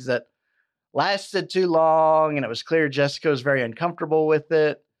hugs that lasted too long, and it was clear Jessica was very uncomfortable with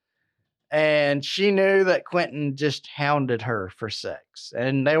it. And she knew that Quentin just hounded her for sex.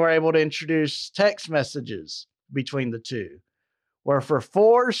 And they were able to introduce text messages between the two, where for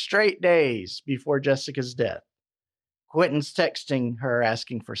 4 straight days before Jessica's death, Quentin's texting her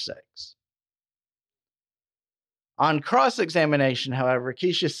asking for sex. On cross-examination, however,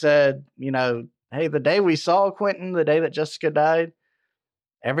 Keisha said, hey, the day we saw Quentin, the day that Jessica died,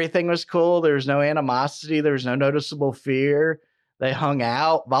 everything was cool. There was no animosity. There was no noticeable fear. They hung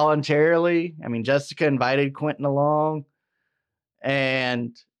out voluntarily. I mean, Jessica invited Quentin along,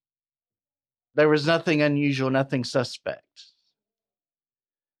 and there was nothing unusual, nothing suspect.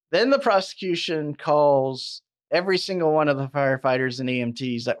 Then the prosecution calls every single one of the firefighters and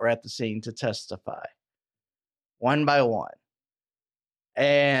EMTs that were at the scene to testify, one by one.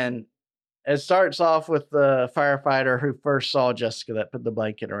 And it starts off with the firefighter who first saw Jessica that put the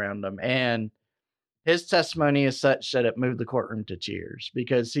blanket around him. And his testimony is such that it moved the courtroom to tears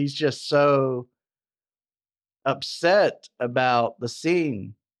because he's just so upset about the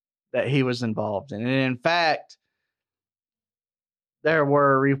scene that he was involved in. And in fact, there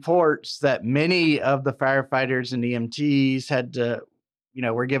were reports that many of the firefighters and EMTs had to,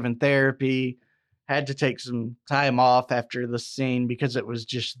 were given therapy, had to take some time off after the scene because it was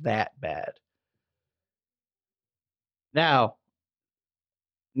just that bad. Now,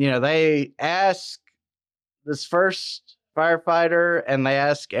 they ask this first firefighter and they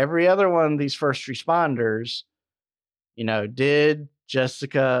ask every other one of these first responders, did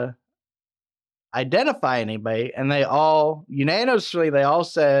Jessica identify anybody? And they all unanimously, they all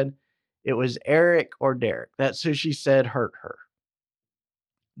said it was Eric or Derek. That's who she said hurt her.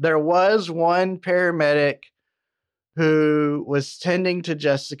 There was one paramedic who was tending to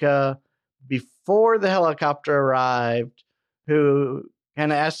Jessica before the helicopter arrived, who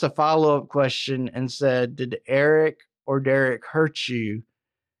kind of asked a follow-up question and said, did Eric or Derek hurt you?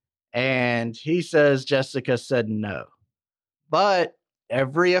 And he says Jessica said no. But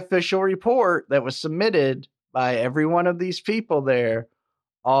every official report that was submitted by every one of these people there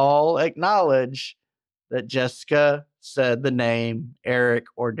all acknowledge that Jessica said the name Eric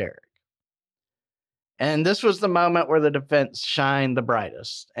or Derek. And this was the moment where the defense shined the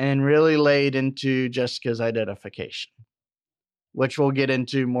brightest and really laid into Jessica's identification, which we'll get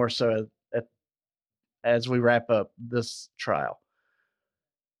into more so as we wrap up this trial.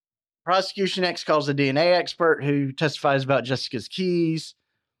 Prosecution next calls a DNA expert who testifies about Jessica's keys.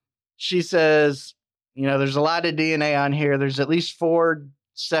 She says, there's a lot of DNA on here. There's at least 4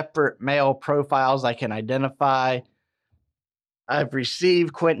 separate male profiles I can identify. I've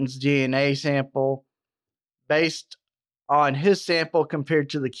received Quentin's DNA sample. Based on his sample compared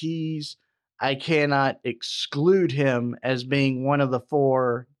to the keys, I cannot exclude him as being one of the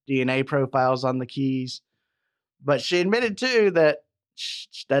 4 DNA profiles on the keys. But she admitted, too, that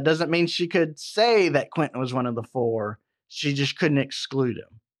doesn't mean she could say that Quentin was one of the 4. She just couldn't exclude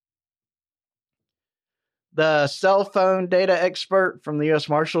him. The cell phone data expert from the U.S.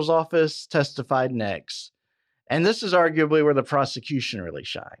 Marshal's Office testified next. And this is arguably where the prosecution really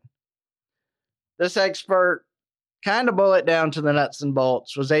shined. This expert, kind of boil it down to the nuts and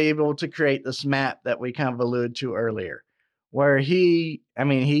bolts, was able to create this map that we kind of alluded to earlier, where he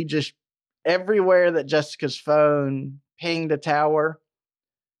just, everywhere that Jessica's phone pinged a tower,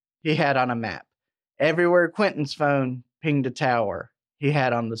 he had on a map. Everywhere Quentin's phone pinged a tower, he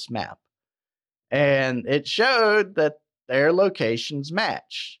had on this map. And it showed that their locations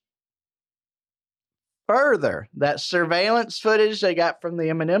match. Further, that surveillance footage they got from the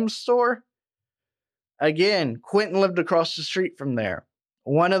M&M store, again, Quentin lived across the street from there.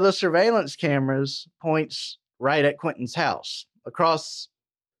 One of the surveillance cameras points right at Quentin's house, across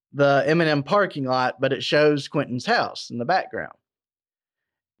the M&M parking lot, but it shows Quentin's house in the background.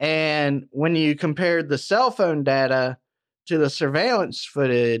 And when you compared the cell phone data to the surveillance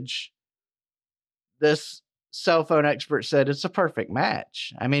footage, this cell phone expert said it's a perfect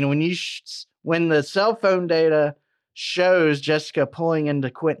match. I mean, when the cell phone data shows Jessica pulling into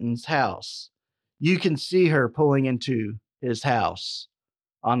Quentin's house, you can see her pulling into his house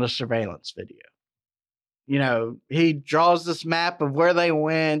on the surveillance video. He draws this map of where they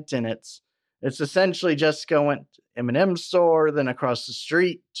went, and it's essentially Jessica went to M&M's store, then across the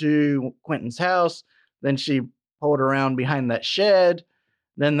street to Quentin's house. Then she pulled around behind that shed.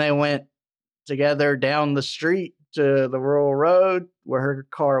 Then they went together down the street to the rural road where her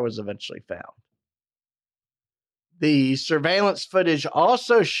car was eventually found. The surveillance footage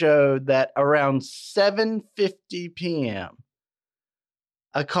also showed that around 7:50 p.m.,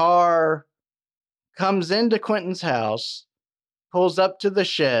 a car comes into Quentin's house, pulls up to the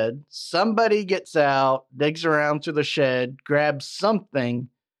shed. Somebody gets out, digs around through the shed, grabs something,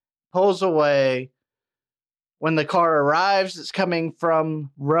 pulls away. When the car arrives, it's coming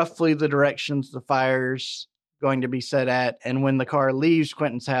from roughly the directions the fire's going to be set at. And when the car leaves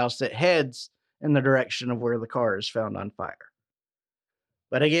Quentin's house, it heads in the direction of where the car is found on fire.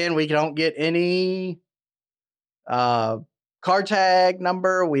 But again, we don't get any car tag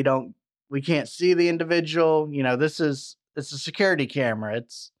number. We can't see the individual. It's a security camera.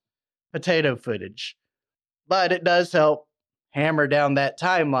 It's potato footage. But it does help hammer down that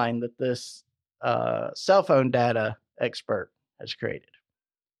timeline that this cell phone data expert has created.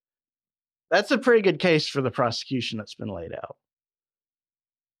 That's a pretty good case for the prosecution that's been laid out.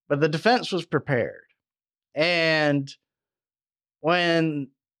 But the defense was prepared. And when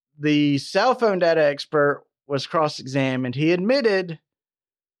the cell phone data expert was cross-examined, he admitted,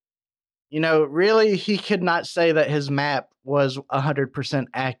 really he could not say that his map was 100%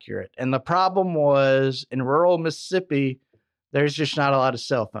 accurate. And the problem was in rural Mississippi, there's just not a lot of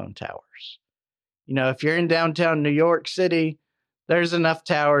cell phone towers. If you're in downtown New York City, there's enough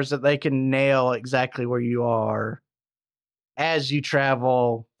towers that they can nail exactly where you are as you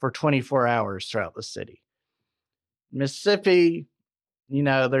travel for 24 hours throughout the city. Mississippi,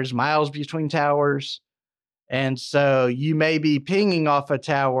 there's miles between towers. And so you may be pinging off a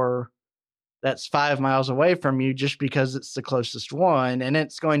tower that's 5 miles away from you just because it's the closest one. And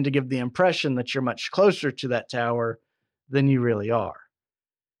it's going to give the impression that you're much closer to that tower than you really are.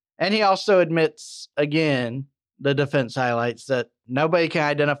 And he also admits, again, the defense highlights that nobody can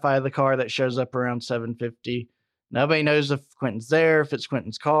identify the car that shows up around 7:50. Nobody knows if Quentin's there, if it's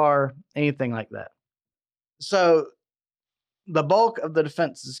Quentin's car, anything like that. So the bulk of the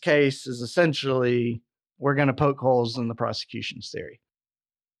defense's case is essentially, we're going to poke holes in the prosecution's theory.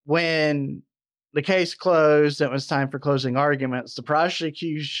 When the case closed, it was time for closing arguments. The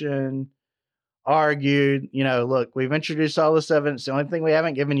prosecution argued, look, we've introduced all this evidence. The only thing we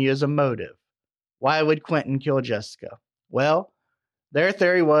haven't given you is a motive. Why would Quentin kill Jessica? Well, their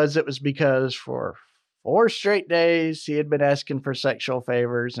theory was it was because for 4 straight days he had been asking for sexual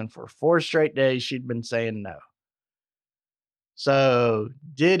favors, and for 4 straight days she'd been saying no. So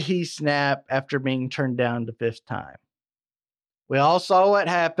did he snap after being turned down the 5th time? We all saw what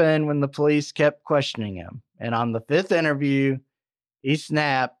happened when the police kept questioning him. And on the 5th interview, he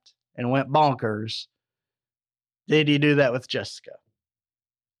snapped and went bonkers. Did he do that with Jessica?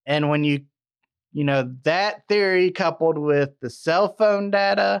 And when that theory coupled with the cell phone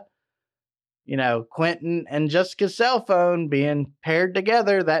data, Quentin and Jessica's cell phone being paired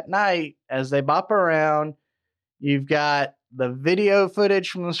together that night as they bop around, you've got the video footage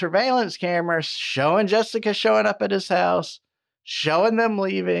from the surveillance camera showing Jessica showing up at his house, showing them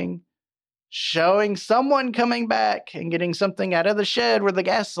leaving, showing someone coming back and getting something out of the shed where the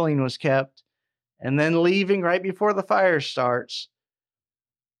gasoline was kept, and then leaving right before the fire starts.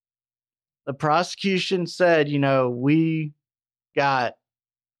 The prosecution said, we got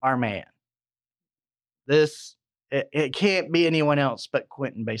our man. It can't be anyone else but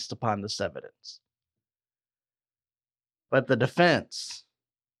Quentin based upon this evidence. But the defense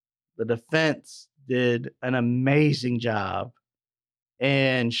did an amazing job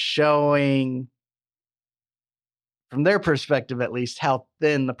in showing, from their perspective at least, how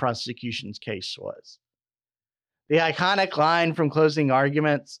thin the prosecution's case was. The iconic line from closing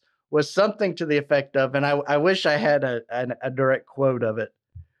arguments was something to the effect of, and I wish I had a direct quote of it.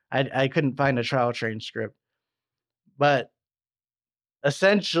 I couldn't find a trial transcript. But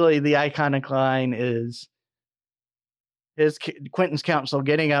essentially the iconic line is Quentin's counsel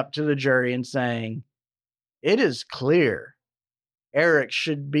getting up to the jury and saying, "It is clear Eric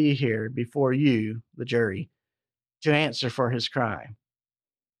should be here before you, the jury, to answer for his crime.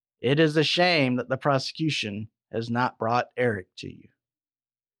 It is a shame that the prosecution has not brought Eric to you."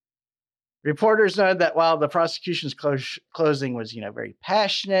 Reporters noted that while the prosecution's closing was, very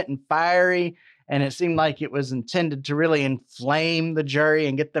passionate and fiery, and it seemed like it was intended to really inflame the jury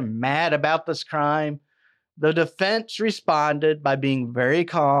and get them mad about this crime, the defense responded by being very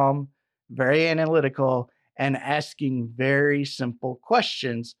calm, very analytical, and asking very simple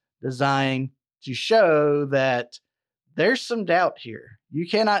questions designed to show that there's some doubt here. You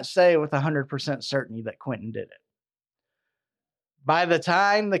cannot say with 100% certainty that Quentin did it. By the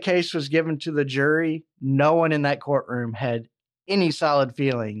time the case was given to the jury, no one in that courtroom had any solid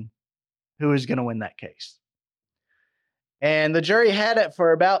feeling who was going to win that case. And the jury had it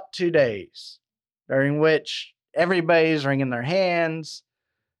for about 2 days, during which everybody's wringing their hands.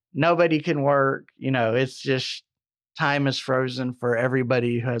 Nobody can work. It's just time is frozen for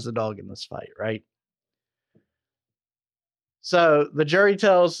everybody who has a dog in this fight, right? So the jury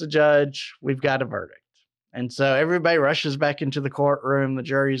tells the judge, we've got a verdict. And so everybody rushes back into the courtroom. The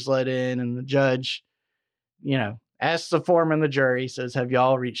jury's let in, and the judge, asks the foreman of the jury, says, "Have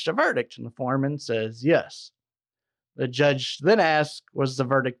y'all reached a verdict?" And the foreman says, "Yes." The judge then asks, "Was the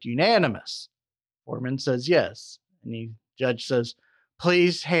verdict unanimous?" Foreman says, "Yes." And the judge says,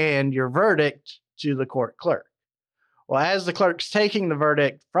 "Please hand your verdict to the court clerk." Well, as the clerk's taking the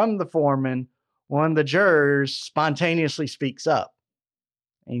verdict from the foreman, one of the jurors spontaneously speaks up.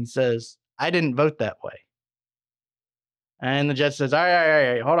 And he says, "I didn't vote that way." And the judge says, all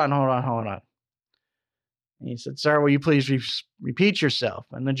right, hold on. And he said, sir, will you please repeat yourself?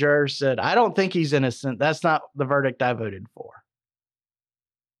 And the juror said, I don't think he's innocent. That's not the verdict I voted for.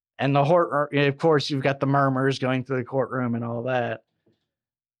 And of course, you've got the murmurs going through the courtroom and all that.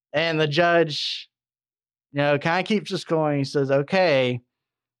 And the judge, kind of keeps us going. He says, okay,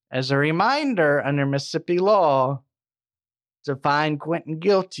 as a reminder, under Mississippi law, to find Quentin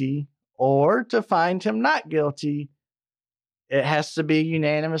guilty or to find him not guilty, it has to be a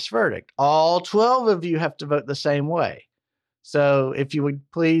unanimous verdict. All 12 of you have to vote the same way. So if you would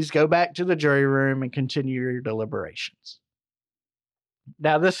please go back to the jury room and continue your deliberations.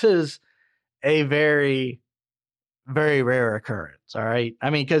 Now, this is a very, very rare occurrence, all right? I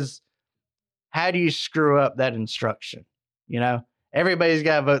mean, because how do you screw up that instruction? Everybody's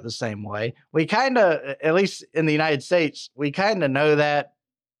got to vote the same way. We kind of, at least in the United States, we kind of know that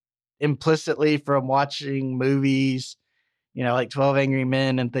implicitly from watching movies, like 12 Angry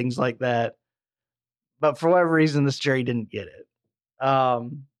Men and things like that. But for whatever reason, this jury didn't get it. I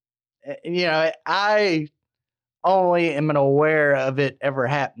only am aware of it ever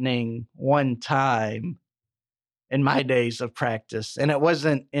happening one time in my days of practice. And it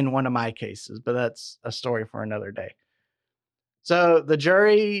wasn't in one of my cases, but that's a story for another day. So the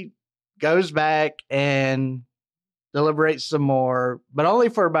jury goes back and deliberates some more, but only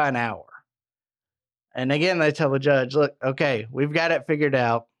for about an hour. And again, they tell the judge, look, okay, we've got it figured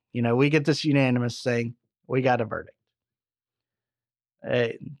out. We get this unanimous thing. We got a verdict.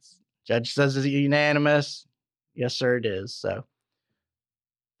 Judge says it's unanimous. Yes, sir, it is. So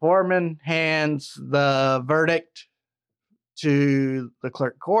foreman hands the verdict to the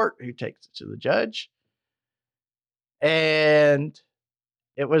clerk court, who takes it to the judge. And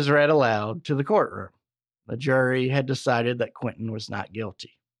it was read aloud to the courtroom. The jury had decided that Quentin was not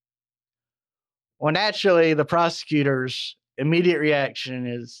guilty. Well, naturally, the prosecutor's immediate reaction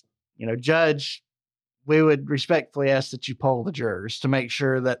is, Judge, we would respectfully ask that you poll the jurors to make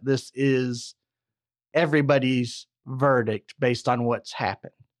sure that this is everybody's verdict based on what's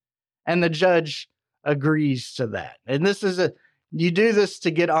happened. And the judge agrees to that. And you do this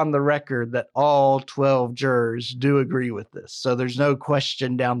to get on the record that all 12 jurors do agree with this. So there's no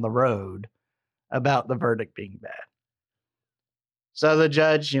question down the road about the verdict being bad. So the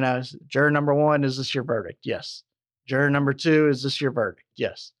judge, juror number 1, is this your verdict? Yes. Juror number 2, is this your verdict?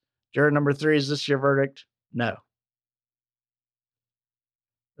 Yes. Juror number 3, is this your verdict? No.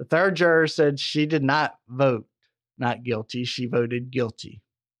 The third juror said she did not vote not guilty. She voted guilty.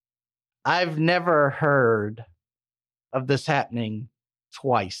 I've never heard of this happening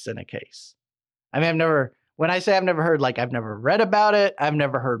twice in a case. I mean, when I say I've never heard, I've never read about it. I've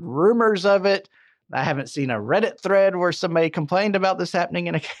never heard rumors of it. I haven't seen a Reddit thread where somebody complained about this happening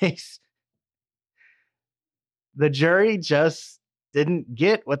in a case. The jury just didn't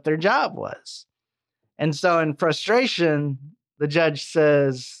get what their job was. And so in frustration, the judge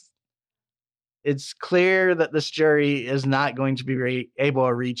says, it's clear that this jury is not going to be able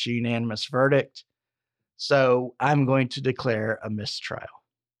to reach a unanimous verdict. So I'm going to declare a mistrial.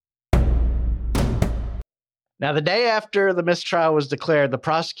 Now, the day after the mistrial was declared, the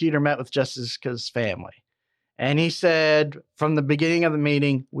prosecutor met with Jessica's family. And he said, from the beginning of the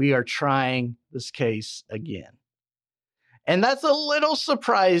meeting, we are trying this case again. And that's a little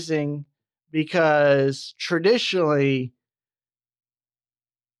surprising because traditionally,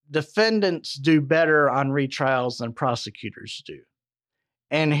 defendants do better on retrials than prosecutors do.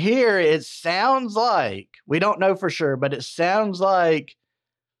 And here it sounds like, we don't know for sure, but it sounds like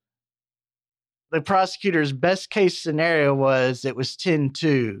the prosecutor's best case scenario was it was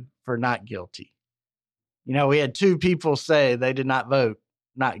 10-2 for not guilty. We had 2 people say they did not vote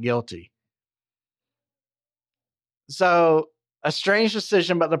not guilty. So a strange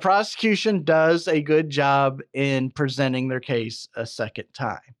decision, but the prosecution does a good job in presenting their case a second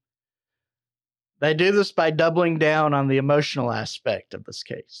time. They do this by doubling down on the emotional aspect of this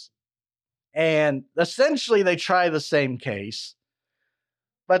case. And essentially, they try the same case,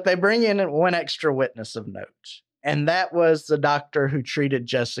 but they bring in one extra witness of note. And that was the doctor who treated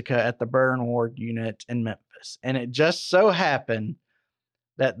Jessica at the burn ward unit in Memphis. And it just so happened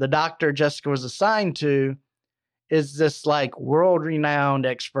that the doctor Jessica was assigned to is this world-renowned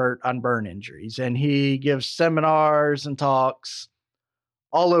expert on burn injuries. And he gives seminars and talks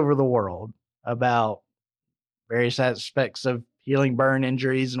all over the world about various aspects of healing burn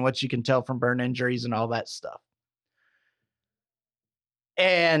injuries and what you can tell from burn injuries and all that stuff.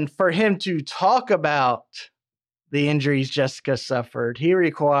 And for him to talk about the injuries Jessica suffered, he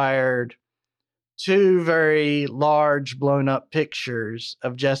required 2 very large blown up pictures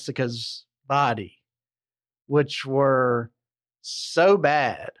of Jessica's body which were so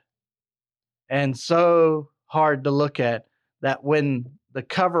bad and so hard to look at that when the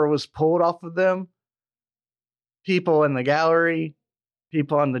cover was pulled off of them, people in the gallery,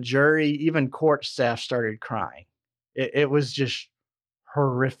 people on the jury, even court staff started crying. It was just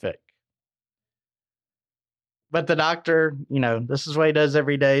horrific. But the doctor, this is what he does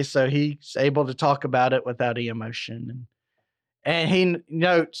every day, so he's able to talk about it without any emotion. And he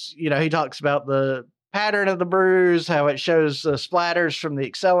notes, he talks about the pattern of the bruise, how it shows the splatters from the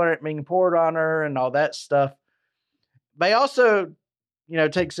accelerant being poured on her and all that stuff. But he also,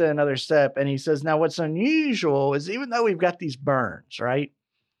 takes it another step and he says, now what's unusual is even though we've got these burns, right?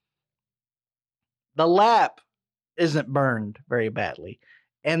 The lap isn't burned very badly.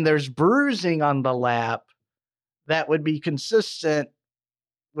 And there's bruising on the lap that would be consistent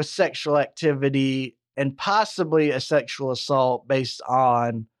with sexual activity and possibly a sexual assault based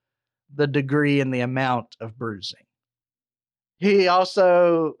on the degree and the amount of bruising. He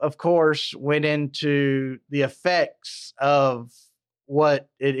also, of course, went into the effects of what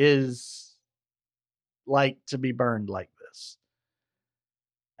it is like to be burned like this.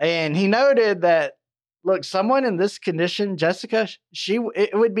 And he noted that, look, someone in this condition, Jessica,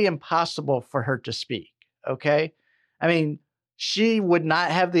 it would be impossible for her to speak, okay? I mean, she would not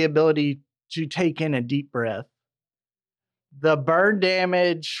have the ability to take in a deep breath. The burn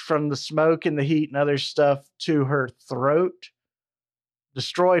damage from the smoke and the heat and other stuff to her throat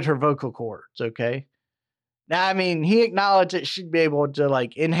destroyed her vocal cords, okay? Now, I mean, he acknowledged that she'd be able to,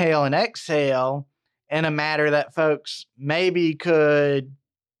 inhale and exhale in a manner that folks maybe could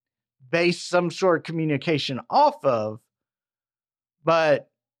base some sort of communication off of. But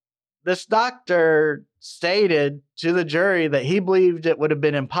this doctor stated to the jury that he believed it would have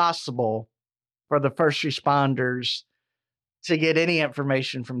been impossible for the first responders to get any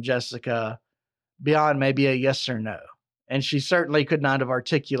information from Jessica beyond maybe a yes or no. And she certainly could not have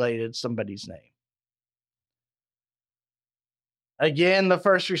articulated somebody's name. Again, the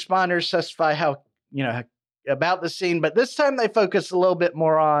first responders testify about the scene, but this time they focus a little bit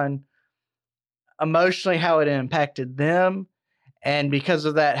more on emotionally how it impacted them. And because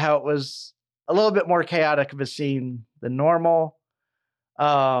of that, how it was a little bit more chaotic of a scene than normal.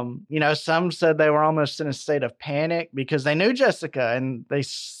 Some said they were almost in a state of panic because they knew Jessica and they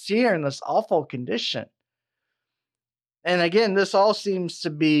see her in this awful condition. And again, this all seems to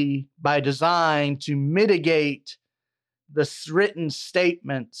be by design to mitigate the written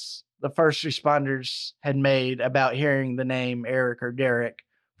statements the first responders had made about hearing the name Eric or Derek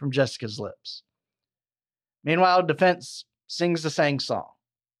from Jessica's lips. Meanwhile, defense sings the same song.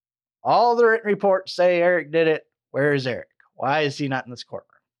 All the written reports say Eric did it. Where is Eric? Why is he not in this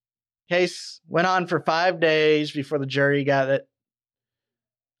courtroom? Case went on for 5 days before the jury got it.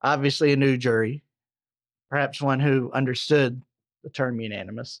 Obviously a new jury, perhaps one who understood the term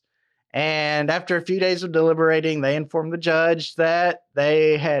unanimous. And after a few days of deliberating, they informed the judge that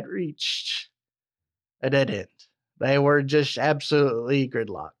they had reached a dead end. They were just absolutely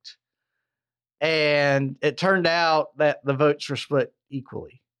gridlocked. And it turned out that the votes were split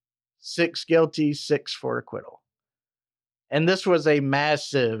equally. 6 guilty, 6 for acquittal. And this was a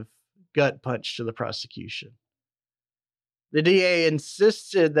massive gut punch to the prosecution. The DA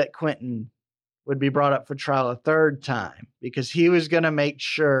insisted that Quentin would be brought up for trial a third time because he was going to make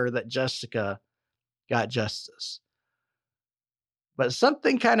sure that Jessica got justice. But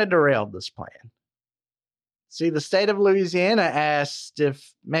something kind of derailed this plan. See, the state of Louisiana asked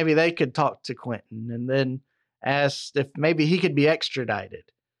if maybe they could talk to Quentin and then asked if maybe he could be extradited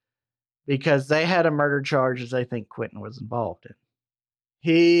because they had a murder charge they think Quentin was involved in.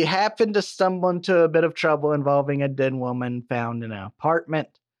 He happened to stumble into a bit of trouble involving a dead woman found in an apartment.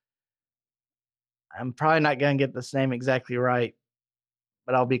 I'm probably not going to get this name exactly right,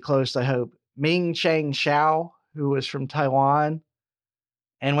 but I'll be close, I hope. Ming Chang Xiao, who was from Taiwan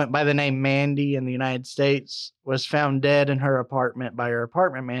and went by the name Mandy in the United States, was found dead in her apartment by her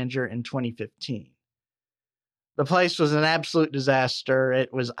apartment manager in 2015. The place was an absolute disaster.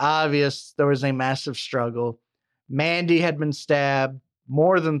 It was obvious there was a massive struggle. Mandy had been stabbed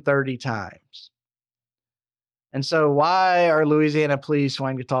more than 30 times. And so why are Louisiana police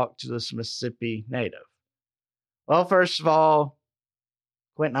wanting to talk to this Mississippi native? Well, first of all,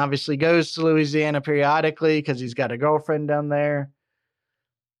 Quentin obviously goes to Louisiana periodically because he's got a girlfriend down there.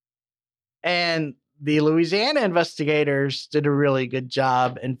 And the Louisiana investigators did a really good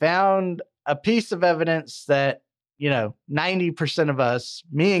job and found a piece of evidence that, 90% of us,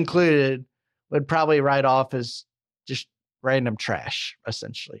 me included, would probably write off as just random trash,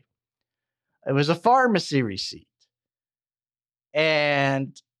 essentially. It was a pharmacy receipt.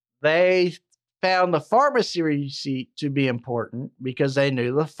 And they found the pharmacy receipt to be important because they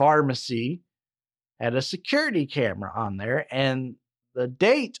knew the pharmacy had a security camera on there, and the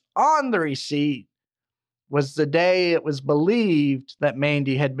date on the receipt was the day it was believed that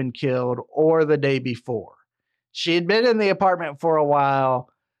Mandy had been killed or the day before. She had been in the apartment for a while.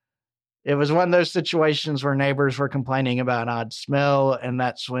 It was one of those situations where neighbors were complaining about an odd smell, and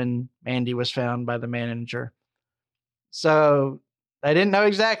that's when Mandy was found by the manager. So they didn't know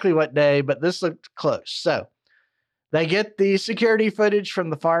exactly what day, but this looked close. So they get the security footage from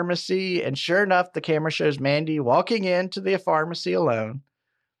the pharmacy, and sure enough, the camera shows Mandy walking into the pharmacy alone.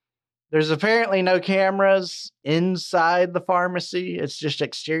 There's apparently no cameras inside the pharmacy. It's just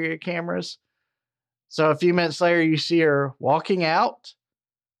exterior cameras. So a few minutes later, you see her walking out.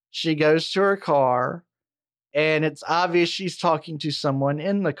 She goes to her car, and it's obvious she's talking to someone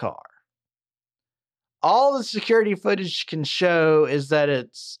in the car. All the security footage can show is that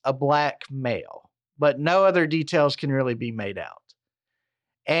it's a black male, but no other details can really be made out.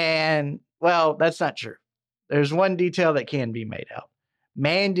 And, well, that's not true. There's one detail that can be made out.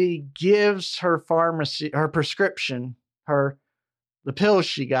 Mandy gives her prescription, the pills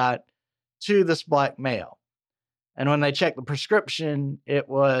she got, to this black male. And when they checked the prescription, it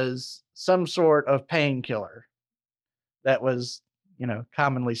was some sort of painkiller that was,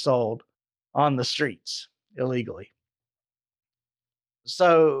 commonly sold on the streets illegally.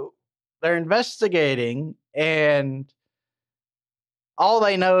 So they're investigating, and all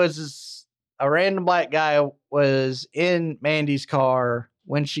they know is a random black guy was in Mandy's car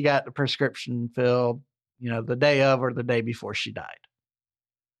when she got the prescription filled, the day of or the day before she died.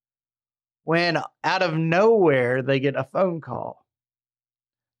 When out of nowhere, they get a phone call.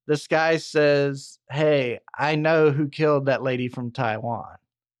 This guy says, "Hey, I know who killed that lady from Taiwan."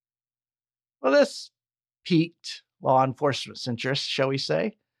 Well, this piqued law enforcement's interest, shall we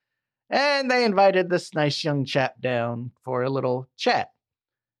say. And they invited this nice young chap down for a little chat.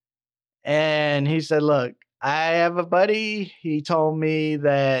 And he said, "Look, I have a buddy. He told me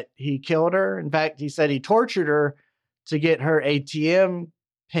that he killed her. In fact, he said he tortured her to get her ATM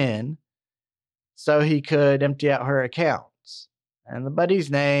pin so he could empty out her accounts." And the buddy's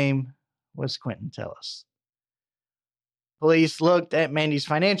name was Quentin Tellis. Police looked at Mandy's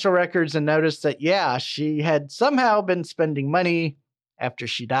financial records and noticed that, yeah, she had somehow been spending money after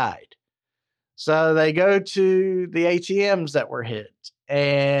she died. So they go to the ATMs that were hit.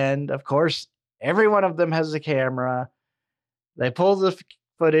 And, of course, every one of them has a camera. They pull the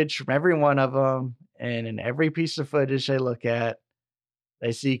footage from every one of them. And in every piece of footage they look at,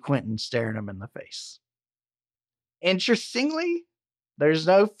 they see Quentin staring them in the face. Interestingly, there's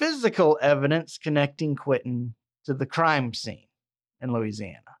no physical evidence connecting Quentin to the crime scene in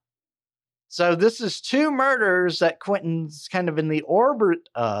Louisiana. So this is two murders that Quentin's kind of in the orbit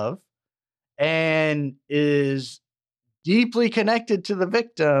of and is deeply connected to the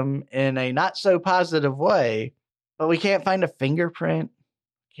victim in a not so positive way, but we can't find a fingerprint,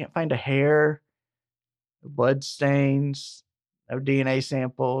 can't find a hair, blood stains, no DNA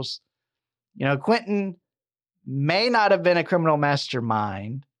samples. Quentin may not have been a criminal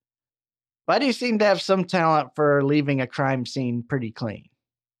mastermind, but he seemed to have some talent for leaving a crime scene pretty clean.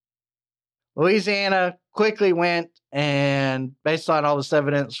 Louisiana quickly went and, based on all this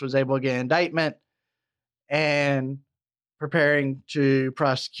evidence, was able to get an indictment and preparing to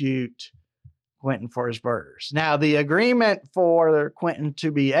prosecute Quentin for his murders. Now, the agreement for Quentin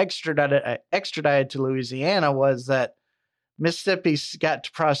to be extradited to Louisiana was that Mississippi got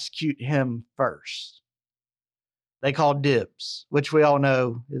to prosecute him first. They called dibs, which we all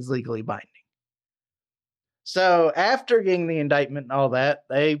know is legally binding. So after getting the indictment and all that,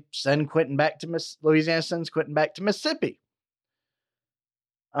 they send Quentin back to Louisiana sends Quentin back to Mississippi.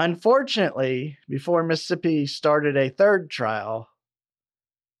 Unfortunately, before Mississippi started a third trial,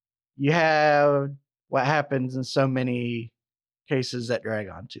 you have what happens in so many cases that drag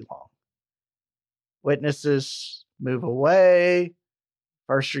on too long. Witnesses move away.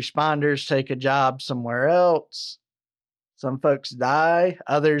 First responders take a job somewhere else. Some folks die.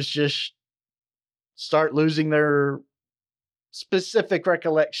 Others just start losing their specific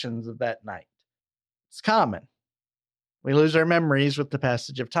recollections of that night. It's common. We lose our memories with the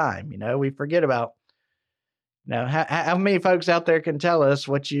passage of time. We forget about, how many folks out there can tell us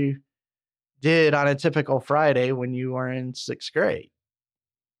what you did on a typical Friday when you were in 6th grade?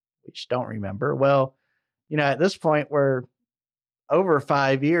 We just don't remember. Well, at this point, we're over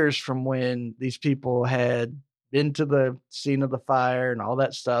 5 years from when these people had been to the scene of the fire and all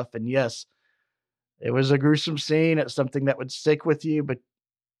that stuff. And yes, it was a gruesome scene. It's something that would stick with you, but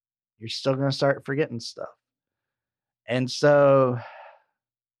you're still going to start forgetting stuff. And so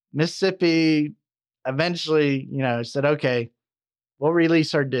Mississippi eventually, said, okay, we'll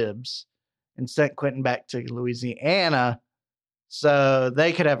release our dibs and sent Quentin back to Louisiana so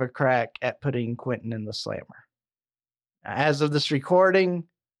they could have a crack at putting Quentin in the slammer. As of this recording,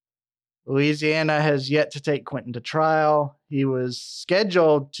 Louisiana has yet to take Quentin to trial. He was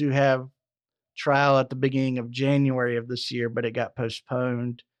scheduled to have trial at the beginning of January of this year, but it got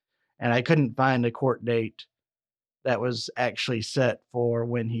postponed, and I couldn't find a court date that was actually set for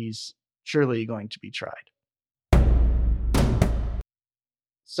when he's surely going to be tried.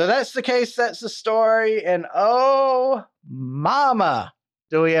 So that's the case, that's the story, and oh, mama,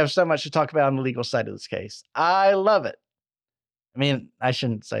 do we have so much to talk about on the legal side of this case. I love it. I mean, I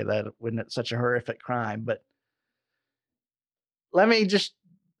shouldn't say that when it's such a horrific crime, but let me just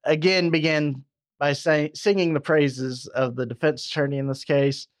again begin by singing the praises of the defense attorney in this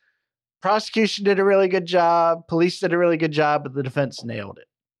case. Prosecution did a really good job. Police did a really good job, but the defense nailed it.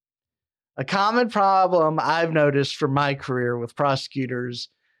 A common problem I've noticed from my career with prosecutors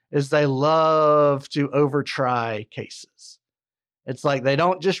is they love to overtry cases. It's like they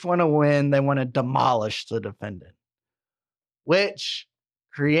don't just want to win, they want to demolish the defendant, which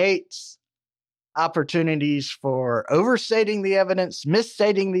creates opportunities for overstating the evidence,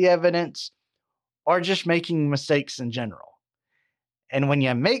 misstating the evidence, or just making mistakes in general. And when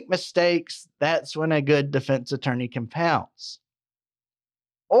you make mistakes, that's when a good defense attorney can pounce.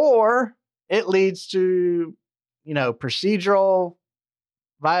 Or it leads to, procedural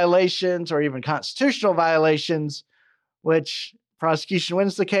violations or even constitutional violations, which prosecution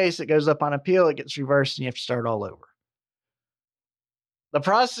wins the case, it goes up on appeal, it gets reversed, and you have to start all over. The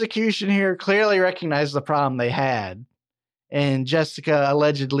prosecution here clearly recognized the problem they had, and Jessica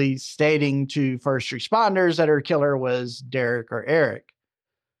allegedly stating to first responders that her killer was Derek or Eric.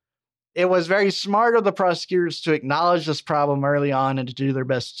 It was very smart of the prosecutors to acknowledge this problem early on and to do their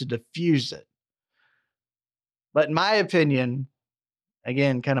best to diffuse it. But in my opinion,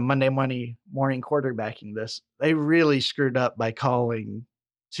 again, kind of Monday morning quarterbacking this, they really screwed up by calling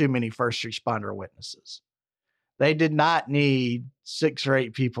too many first responder witnesses. They did not need 6 or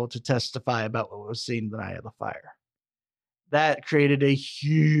 8 people to testify about what was seen the night of the fire. That created a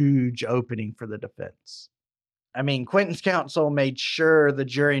huge opening for the defense. I mean, Quentin's counsel made sure the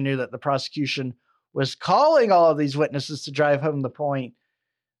jury knew that the prosecution was calling all of these witnesses to drive home the point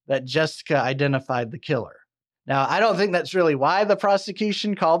that Jessica identified the killer. Now, I don't think that's really why the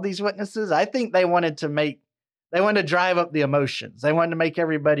prosecution called these witnesses. I think they wanted to drive up the emotions. They wanted to make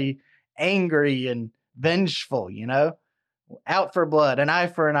everybody angry and vengeful, out for blood, an eye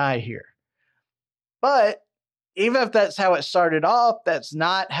for an eye here. But even if that's how it started off, that's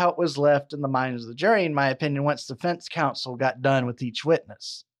not how it was left in the minds of the jury, in my opinion, once defense counsel got done with each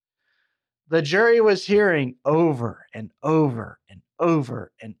witness. The jury was hearing over and over and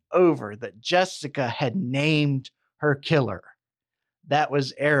over and over that Jessica had named her killer. That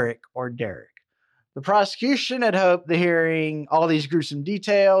was Eric or Derek. The prosecution had hoped the hearing all these gruesome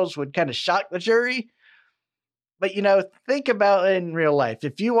details would kind of shock the jury. But, think about it in real life.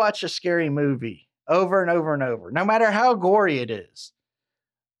 If you watch a scary movie over and over and over, no matter how gory it is,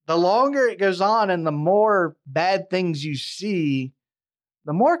 the longer it goes on and the more bad things you see,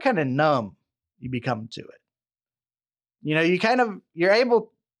 the more kind of numb you become to it. You're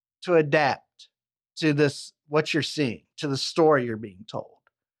able to adapt to this, what you're seeing, to the story you're being told.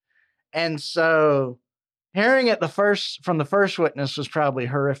 And so hearing it from the first witness was probably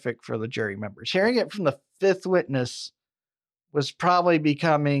horrific for the jury members. Hearing it from the 5th witness was probably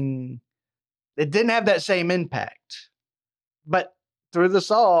it didn't have that same impact. But through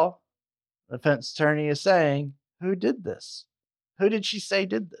this all, the defense attorney is saying, who did this? Who did she say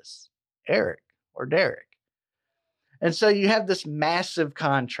did this? Eric or Derek? And so you have this massive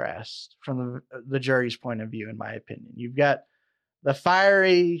contrast from the jury's point of view, in my opinion. You've got the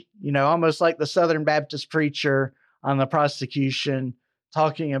fiery, almost like the Southern Baptist preacher on the prosecution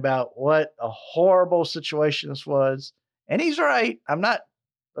talking about what a horrible situation this was. And he's right. I'm not,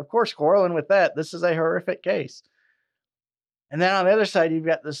 of course, quarreling with that. This is a horrific case. And then on the other side, you've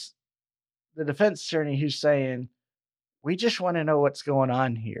got the defense attorney who's saying, we just want to know what's going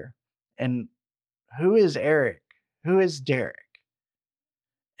on here. And who is Eric? Who is Derek?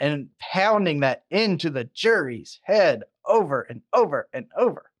 And pounding that into the jury's head over and over and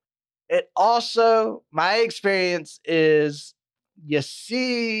over. It also, my experience is, you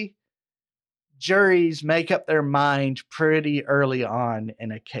see juries make up their mind pretty early on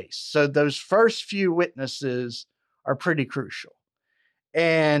in a case. So those first few witnesses are pretty crucial.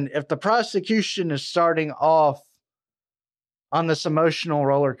 And if the prosecution is starting off on this emotional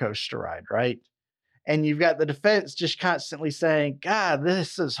roller coaster ride, right? And you've got the defense just constantly saying, God,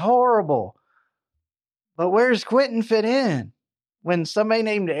 this is horrible. But where's Quentin fit in when somebody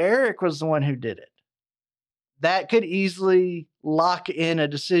named Eric was the one who did it? That could easily lock in a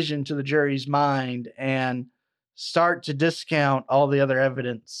decision to the jury's mind and start to discount all the other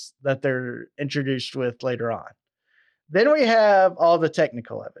evidence that they're introduced with later on. Then we have all the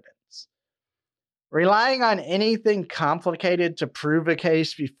technical evidence. Relying on anything complicated to prove a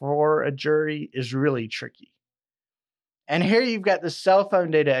case before a jury is really tricky. And here you've got the cell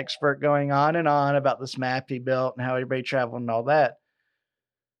phone data expert going on and on about this map he built and how everybody traveled and all that.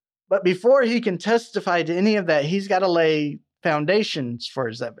 But before he can testify to any of that, he's got to lay foundations for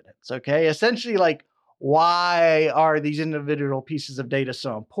his evidence, okay? Essentially, like, why are these individual pieces of data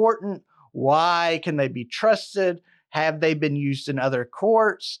so important? Why can they be trusted? Have they been used in other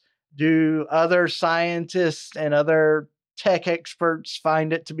courts? Do other scientists and other tech experts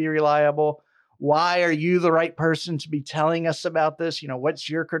find it to be reliable? Why are you the right person to be telling us about this? What's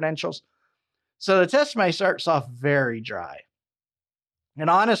your credentials? So the testimony starts off very dry. And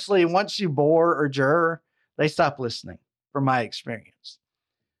honestly, once you bore a juror, they stop listening, from my experience.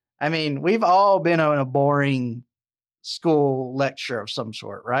 I mean, we've all been on a boring school lecture of some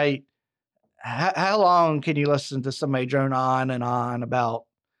sort, right? How long can you listen to somebody drone on and on about,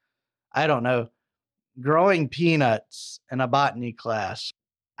 I don't know, growing peanuts in a botany class?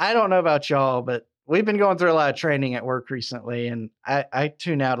 I don't know about y'all, but we've been going through a lot of training at work recently, and I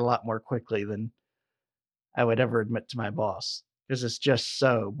tune out a lot more quickly than I would ever admit to my boss, because it's just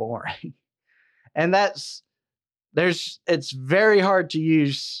so boring. And it's very hard to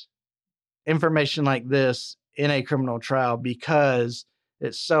use information like this in a criminal trial because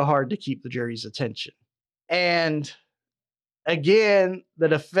it's so hard to keep the jury's attention. And again, the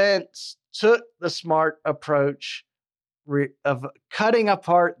defense took the smart approach of cutting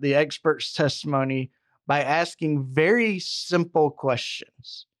apart the expert's testimony by asking very simple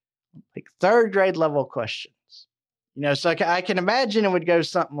questions, like third grade level questions. So I can imagine it would go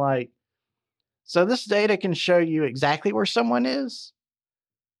something like, so this data can show you exactly where someone is?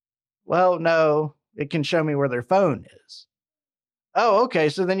 Well, no, it can show me where their phone is. Oh, okay,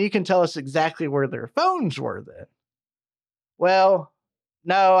 so then you can tell us exactly where their phones were then. Well,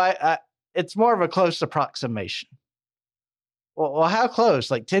 no, it's more of a close approximation. Well, how close?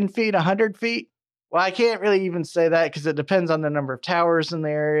 Like 10 feet, 100 feet? Well, I can't really even say that because it depends on the number of towers in the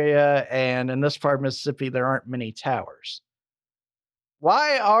area. And in this part of Mississippi, there aren't many towers.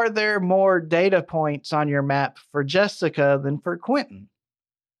 Why are there more data points on your map for Jessica than for Quentin?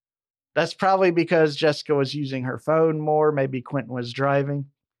 That's probably because Jessica was using her phone more. Maybe Quentin was driving.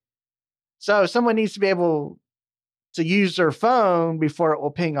 So someone needs to be able to use their phone before it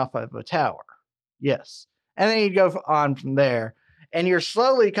will ping off of a tower. Yes. And then you go on from there. And you're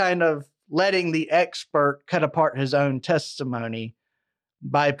slowly kind of letting the expert cut apart his own testimony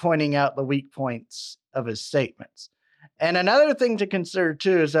by pointing out the weak points of his statements. And another thing to consider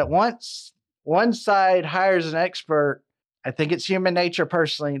too is that once one side hires an expert, I think it's human nature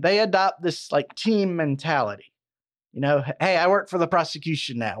personally, they adopt this like team mentality. Hey, I work for the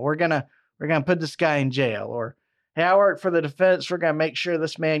prosecution now. We're gonna put this guy in jail. Or, hey, I work for the defense. We're gonna make sure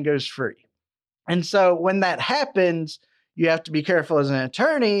this man goes free. And so when that happens, you have to be careful as an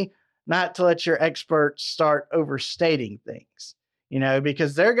attorney not to let your experts start overstating things,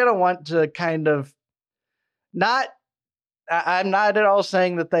 because they're going to want to kind of I'm not at all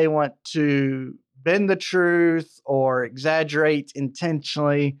saying that they want to bend the truth or exaggerate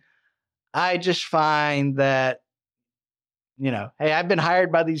intentionally. I just find that, hey, I've been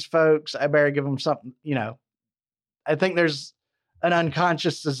hired by these folks. I better give them something, I think there's an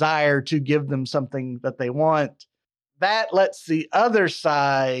unconscious desire to give them something that they want. That lets the other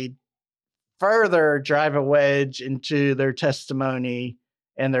side further drive a wedge into their testimony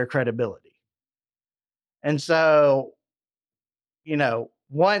and their credibility. And so,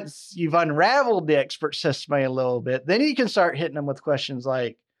 once you've unraveled the expert's testimony a little bit, then you can start hitting them with questions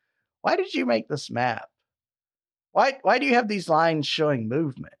like, why did you make this map? Why do you have these lines showing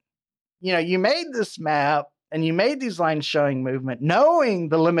movement? You made this map and you made these lines showing movement, knowing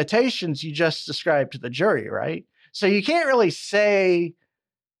the limitations you just described to the jury, right? So you can't really say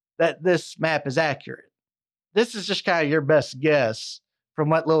that this map is accurate. This is just kind of your best guess from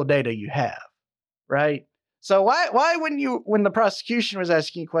what little data you have, right? So why when the prosecution was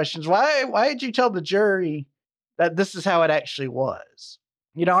asking you questions, why did you tell the jury that this is how it actually was?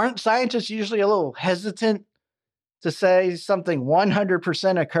 Aren't scientists usually a little hesitant to say something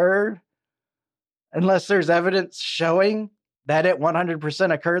 100% occurred unless there's evidence showing that it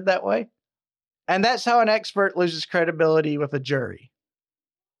 100% occurred that way? And that's how an expert loses credibility with a jury.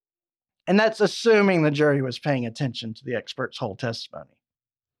 And that's assuming the jury was paying attention to the expert's whole testimony.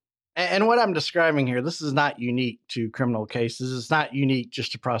 And what I'm describing here, this is not unique to criminal cases. It's not unique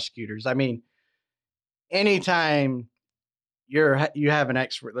just to prosecutors. I mean, anytime you have an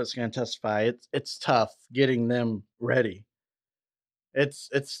expert that's going to testify, it's tough getting them ready.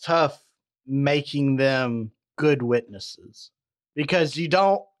 It's tough making them good witnesses, because you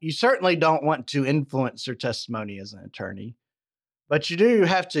certainly don't want to influence their testimony as an attorney, but you do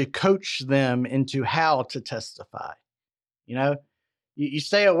have to coach them into how to testify. You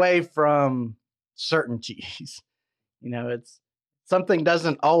stay away from certainties. It's something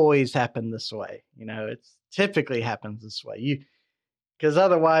doesn't always happen this way. It's typically happens this way. Because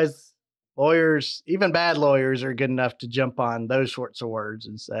otherwise, lawyers, even bad lawyers, are good enough to jump on those sorts of words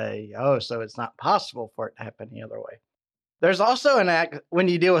and say, oh, so it's not possible for it to happen any other way. There's also when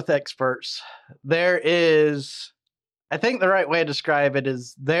you deal with experts, I think the right way to describe it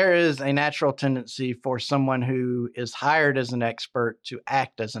is there is a natural tendency for someone who is hired as an expert to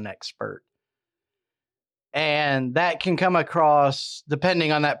act as an expert. And that can come across,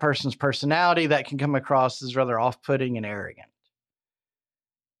 depending on that person's personality, that can come across as rather off-putting and arrogant.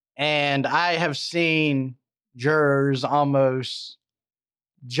 And I have seen jurors almost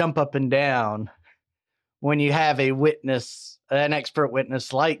jump up and down when you have an expert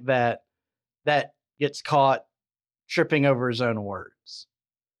witness like that gets caught tripping over his own words.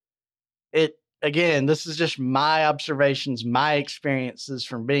 Again, this is just my observations, my experiences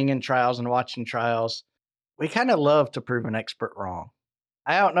from being in trials and watching trials. We kind of love to prove an expert wrong.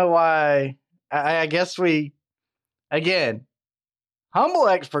 I don't know why. I guess again, humble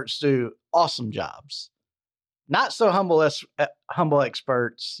experts do awesome jobs. Not so humble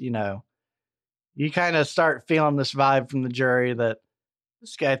experts, you kind of start feeling this vibe from the jury that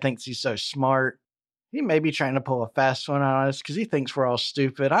this guy thinks he's so smart. He may be trying to pull a fast one on us because he thinks we're all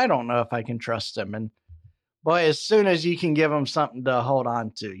stupid. I don't know if I can trust him. And boy, as soon as you can give them something to hold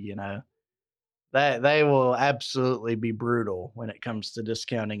on to, that they will absolutely be brutal when it comes to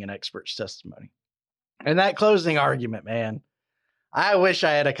discounting an expert's testimony. And that closing argument, man, I wish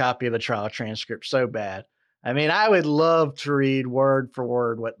I had a copy of the trial transcript so bad. I mean, I would love to read word for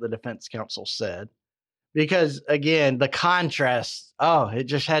word what the defense counsel said, because again, the contrast, it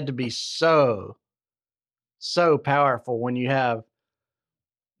just had to be so powerful when you have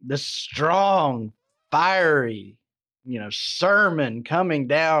this strong, fiery, sermon coming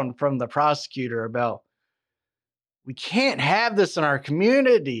down from the prosecutor about, we can't have this in our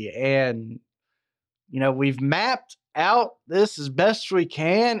community. And, we've mapped out this as best we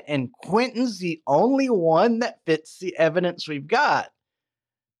can. And Quentin's the only one that fits the evidence we've got.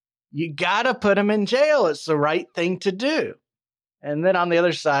 You got to put him in jail. It's the right thing to do. And then on the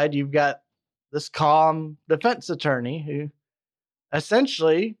other side, you've got this calm defense attorney who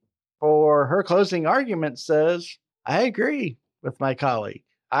essentially, for her closing argument, says, I agree with my colleague.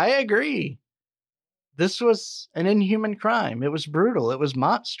 I agree. This was an inhuman crime. It was brutal. It was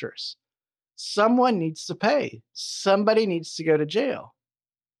monstrous. Someone needs to pay. Somebody needs to go to jail.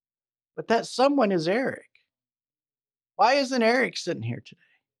 But that someone is Eric. Why isn't Eric sitting here today?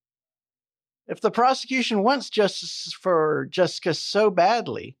 If the prosecution wants justice for Jessica so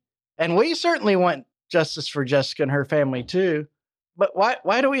badly, and we certainly want justice for Jessica and her family too, but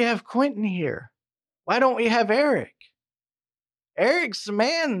why do we have Quentin here? Why don't we have Eric? Eric's the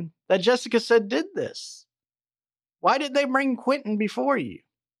man that Jessica said did this. Why did they bring Quentin before you?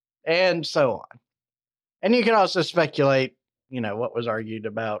 And so on. And you can also speculate, what was argued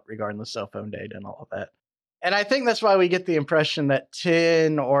about regarding the cell phone data and all of that. And I think that's why we get the impression that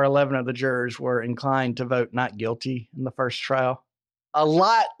 10 or 11 of the jurors were inclined to vote not guilty in the first trial. A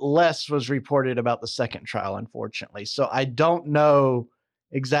lot less was reported about the second trial, unfortunately. So I don't know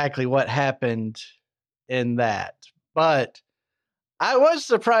exactly what happened in that. But I was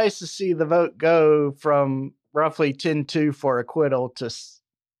surprised to see the vote go from roughly 10-2 for acquittal to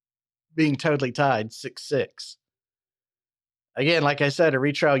being totally tied 6-6. Again, like I said, a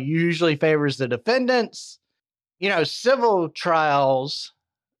retrial usually favors the defendants. Civil trials,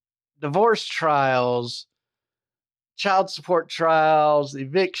 divorce trials, child support trials,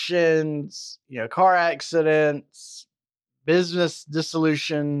 evictions, car accidents, business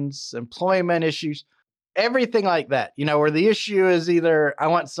dissolutions, employment issues, everything like that, where the issue is either I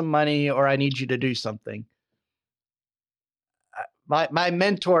want some money or I need you to do something. My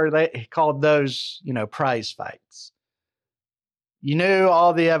mentor, they called those, prize fights. You knew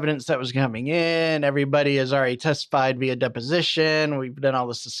all the evidence that was coming in. Everybody has already testified via deposition. We've done all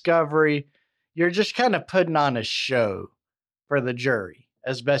this discovery. You're just kind of putting on a show for the jury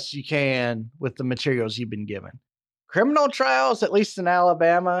as best you can with the materials you've been given. Criminal trials, at least in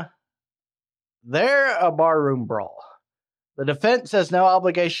Alabama, they're a barroom brawl. The defense has no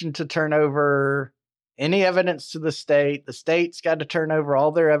obligation to turn over any evidence to the state. The state's got to turn over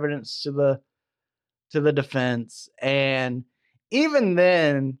all their evidence to the defense. And even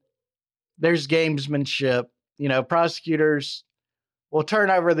then, there's gamesmanship. Prosecutors will turn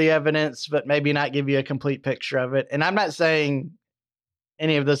over the evidence, but maybe not give you a complete picture of it. And I'm not saying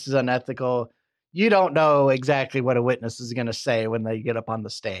any of this is unethical. You don't know exactly what a witness is going to say when they get up on the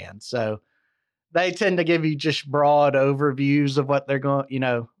stand. So they tend to give you just broad overviews of what they're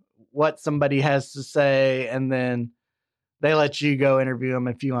going, what somebody has to say. And then they let you go interview them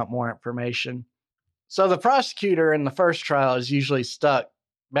if you want more information. So the prosecutor in the first trial is usually stuck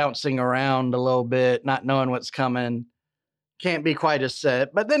bouncing around a little bit, not knowing what's coming, can't be quite as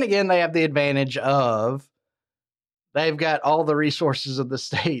set. But then again, they have the advantage of they've got all the resources of the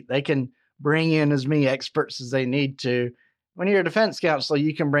state. They can bring in as many experts as they need to. When you're a defense counsel,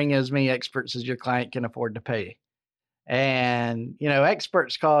 you can bring as many experts as your client can afford to pay. And,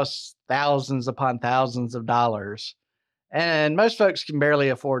 experts cost thousands upon thousands of dollars. And most folks can barely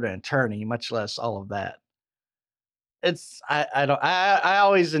afford an attorney, much less all of that. I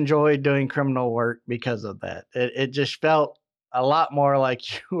always enjoyed doing criminal work because of that. It just felt a lot more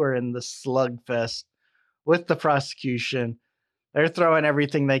like you were in the slugfest with the prosecution. They're throwing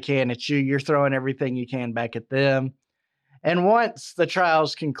everything they can at you. You're throwing everything you can back at them. And once the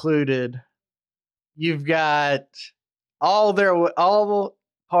trial's concluded, you've got all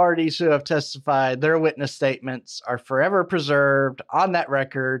parties who have testified, their witness statements are forever preserved on that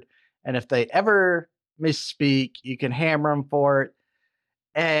record. And if they ever misspeak, you can hammer them for it.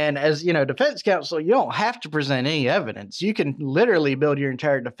 And as defense counsel, you don't have to present any evidence. You can literally build your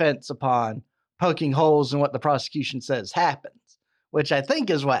entire defense upon poking holes in what the prosecution says happens, which I think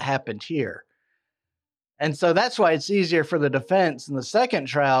is what happened here. And so that's why it's easier for the defense in the second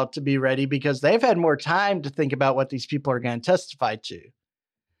trial to be ready, because they've had more time to think about what these people are going to testify to.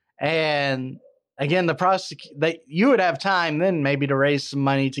 And again, you would have time then maybe to raise some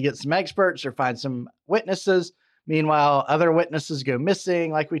money to get some experts or find some witnesses. Meanwhile, other witnesses go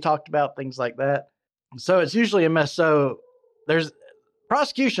missing, like we talked about, things like that. So it's usually a mess. So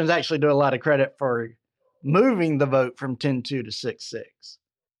prosecutions actually do a lot of credit for moving the vote from 10-2 to 6-6.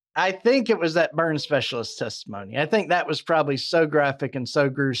 I think it was that burn specialist testimony. I think that was probably so graphic and so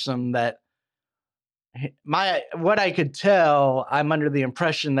gruesome that what I could tell, I'm under the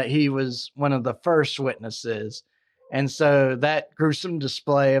impression that he was one of the first witnesses. And so that gruesome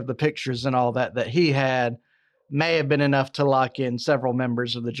display of the pictures and all that he had may have been enough to lock in several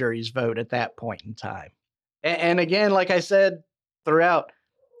members of the jury's vote at that point in time. And again, like I said throughout,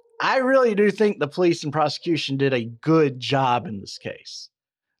 I really do think the police and prosecution did a good job in this case.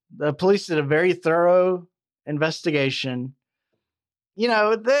 The police did a very thorough investigation.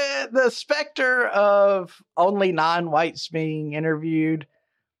 The specter of only non-whites being interviewed,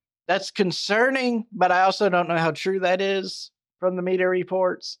 that's concerning, but I also don't know how true that is from the media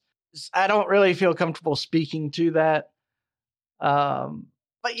reports. I don't really feel comfortable speaking to that. But,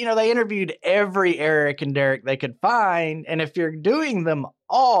 they interviewed every Eric and Derek they could find. And if you're doing them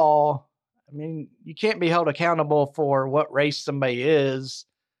all, you can't be held accountable for what race somebody is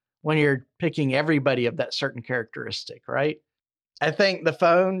when you're picking everybody of that certain characteristic, right? I think the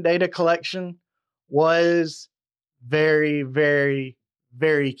phone data collection was very, very,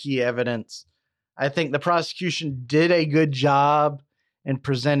 very key evidence. I think the prosecution did a good job in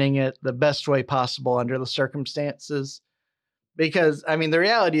presenting it the best way possible under the circumstances. Because, the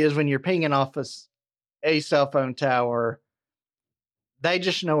reality is when you're pinging off a cell phone tower, they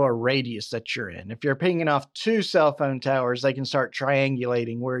just know a radius that you're in. If you're pinging off 2 cell phone towers, they can start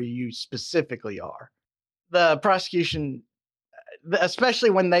triangulating where you specifically are. The prosecution,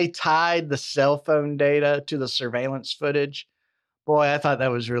 especially when they tied the cell phone data to the surveillance footage, boy, I thought that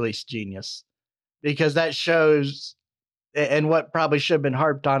was really genius. Because that shows, and what probably should have been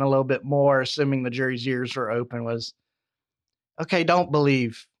harped on a little bit more, assuming the jury's ears were open, was, okay, don't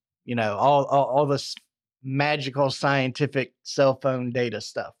believe, all this magical scientific cell phone data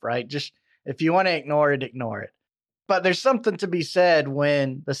stuff, right? Just if you want to ignore it, ignore it. But there's something to be said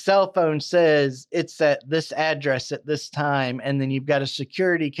when the cell phone says it's at this address at this time, and then you've got a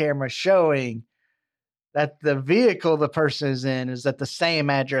security camera showing that the vehicle the person is in is at the same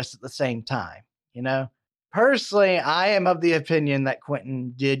address at the same time, Personally, I am of the opinion that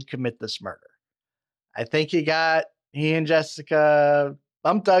Quentin did commit this murder. I think he and Jessica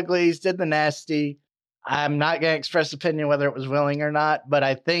bumped uglies, did the nasty. I'm not going to express opinion whether it was willing or not, but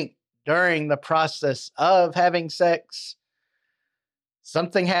I think during the process of having sex,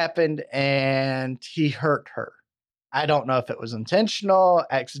 something happened and he hurt her. I don't know if it was intentional,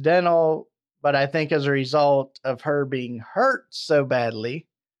 accidental, But I think as a result of her being hurt so badly,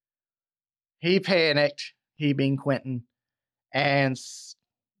 he panicked, he being Quentin, and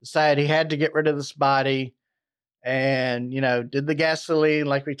decided he had to get rid of this body and, did the gasoline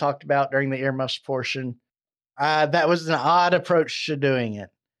like we talked about during the earmuffs portion. That was an odd approach to doing it,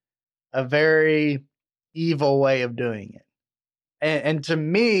 a very evil way of doing it. And to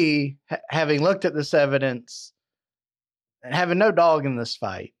me, having looked at this evidence and having no dog in this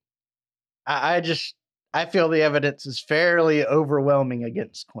fight, I feel the evidence is fairly overwhelming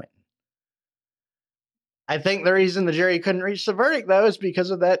against Quentin. I think the reason the jury couldn't reach the verdict, though, is because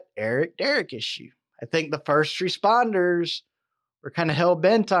of that Eric Derrick issue. I think the first responders were kind of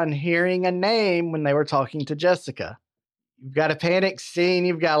hell-bent on hearing a name when they were talking to Jessica. You've got a panic scene,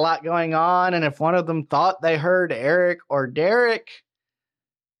 you've got a lot going on, and if one of them thought they heard Eric or Derrick,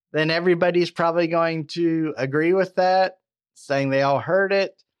 then everybody's probably going to agree with that, saying they all heard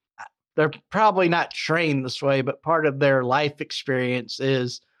it. They're probably not trained this way, but part of their life experience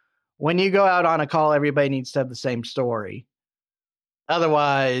is when you go out on a call, everybody needs to have the same story.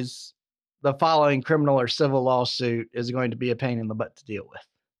 Otherwise, the following criminal or civil lawsuit is going to be a pain in the butt to deal with.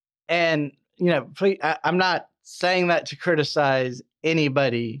 And, please, I'm not saying that to criticize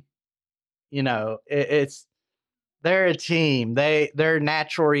anybody. They're a team. Their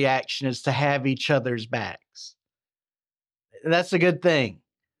natural reaction is to have each other's backs. That's a good thing.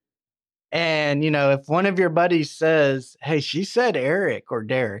 And, if one of your buddies says, hey, she said Eric or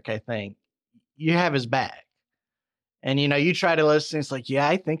Derrick, I think, you have his back. And, you try to listen. It's like, yeah,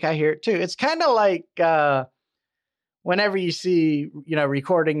 I think I hear it too. It's kind of like whenever you see,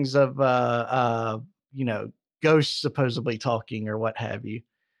 recordings of, ghosts supposedly talking or what have you.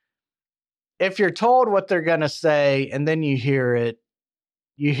 If you're told what they're going to say and then you hear it,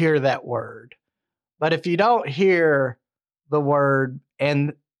 you hear that word. But if you don't hear the word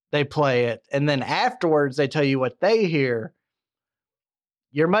and they play it, and then afterwards they tell you what they hear,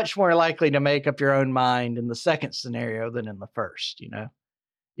 you're much more likely to make up your own mind in the second scenario than in the first.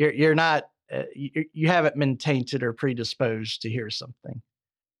 You're not, you haven't been tainted or predisposed to hear something.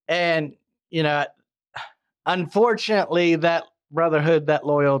 And, unfortunately, that brotherhood, that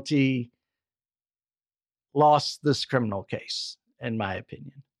loyalty lost this criminal case, in my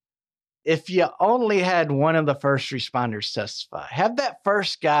opinion. If you only had one of the first responders testify, have that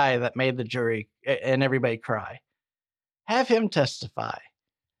first guy that made the jury and everybody cry, have him testify.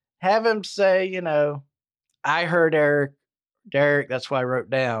 Have him say, I heard Derrick, that's why I wrote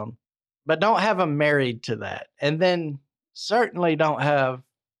down. But don't have him married to that. And then certainly don't have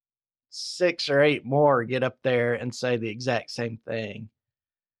 6 or 8 more get up there and say the exact same thing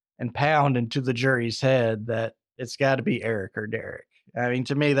and pound into the jury's head that it's got to be Eric or Derrick. I mean,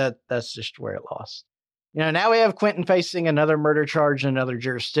 to me, that's just where it lost. Now we have Quentin facing another murder charge in another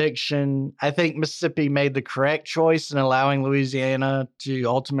jurisdiction. I think Mississippi made the correct choice in allowing Louisiana to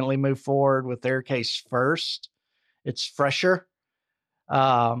ultimately move forward with their case first. It's fresher.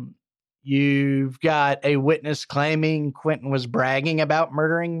 You've got a witness claiming Quentin was bragging about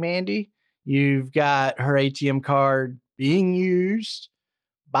murdering Mandy. You've got her ATM card being used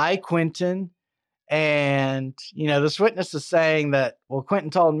by Quentin. And, this witness is saying that, well,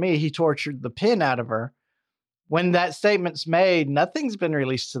 Quentin told me he tortured the pin out of her. When that statement's made, nothing's been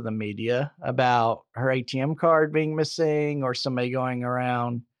released to the media about her ATM card being missing or somebody going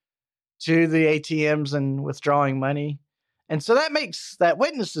around to the ATMs and withdrawing money. And so that makes that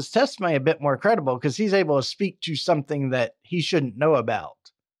witness's testimony a bit more credible because he's able to speak to something that he shouldn't know about,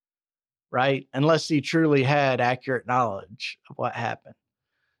 right? Unless he truly had accurate knowledge of what happened.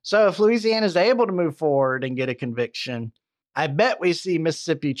 So if Louisiana is able to move forward and get a conviction, I bet we see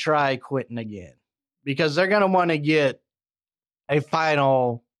Mississippi try Quentin again because they're going to want to get a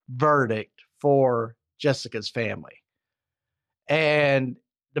final verdict for Jessica's family. And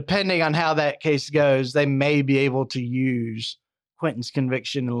depending on how that case goes, they may be able to use Quentin's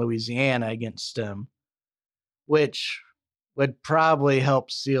conviction in Louisiana against him, which would probably help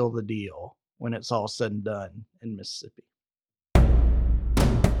seal the deal when it's all said and done in Mississippi.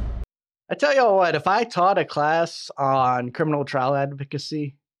 I tell you what, if I taught a class on criminal trial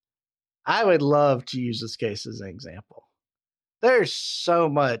advocacy, I would love to use this case as an example. There's so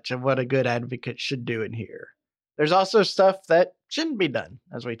much of what a good advocate should do in here. There's also stuff that shouldn't be done,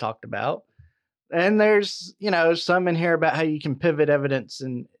 as we talked about. And there's, some in here about how you can pivot evidence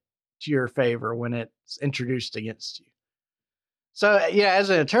to your favor when it's introduced against you. So, as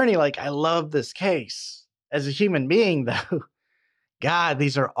an attorney, I love this case. As a human being, though, God,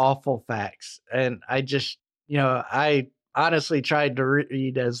 these are awful facts. And I just, I honestly tried to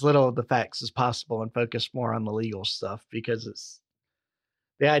read as little of the facts as possible and focus more on the legal stuff because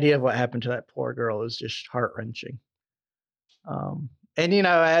the idea of what happened to that poor girl is just heart-wrenching. And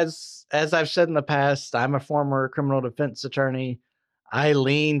as I've said in the past, I'm a former criminal defense attorney. I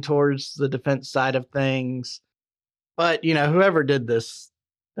lean towards the defense side of things. But, whoever did this,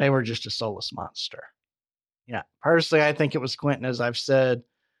 they were just a soulless monster. Personally, I think it was Quentin, as I've said.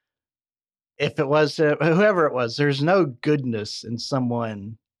 If it was whoever it was, there's no goodness in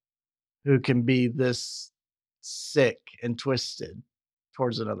someone who can be this sick and twisted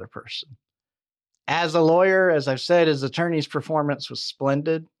towards another person. As a lawyer, as I've said, his attorney's performance was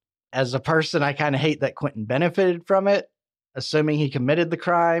splendid. As a person, I kind of hate that Quentin benefited from it, assuming he committed the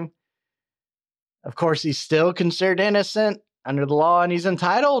crime. Of course, he's still considered innocent under the law, and he's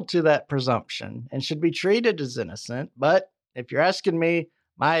entitled to that presumption and should be treated as innocent. But if you're asking me,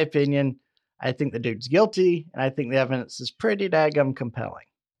 my opinion, I think the dude's guilty, and I think the evidence is pretty daggum compelling.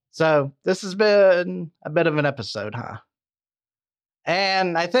 So this has been a bit of an episode, huh?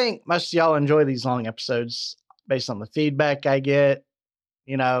 And I think most of y'all enjoy these long episodes based on the feedback I get.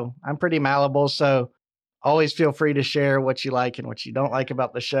 I'm pretty malleable, so always feel free to share what you like and what you don't like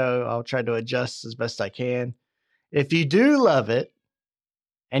about the show. I'll try to adjust as best I can. If you do love it,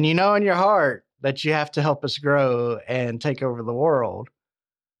 and you know in your heart that you have to help us grow and take over the world,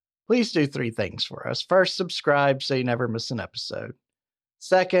 please do 3 things for us. First, subscribe so you never miss an episode.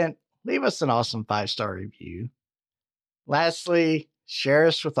 Second, leave us an awesome 5-star review. Lastly, share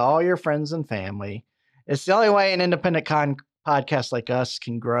us with all your friends and family. It's the only way an independent podcast like us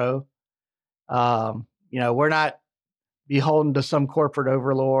can grow. We're not beholden to some corporate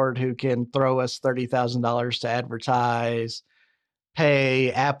overlord who can throw us $30,000 to advertise,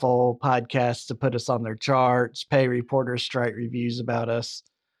 pay Apple Podcasts to put us on their charts, pay reporters to write reviews about us.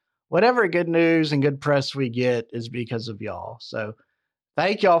 Whatever good news and good press we get is because of y'all. So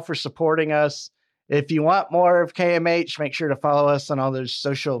thank y'all for supporting us. If you want more of KMH, make sure to follow us on all those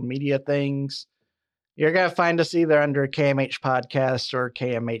social media things. You're going to find us either under KMH Podcast or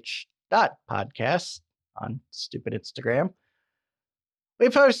KMH.podcast on stupid Instagram. We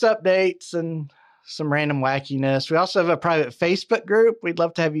post updates and some random wackiness. We also have a private Facebook group. We'd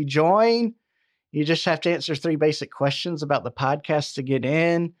love to have you join. You just have to answer 3 basic questions about the podcast to get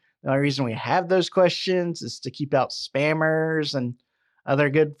in. The only reason we have those questions is to keep out spammers and other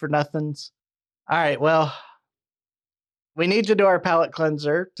good-for-nothings. All right, well, we need to do our palate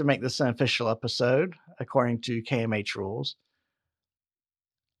cleanser to make this an official episode, according to KMH rules.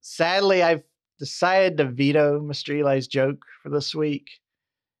 Sadly, I've decided to veto Mr. Eli's joke for this week.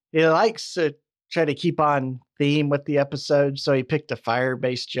 He likes to try to keep on theme with the episode, so he picked a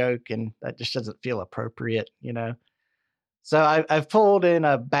fire-based joke, and that just doesn't feel appropriate, So I've pulled in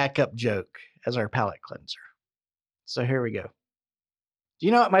a backup joke as our palate cleanser. So here we go. Do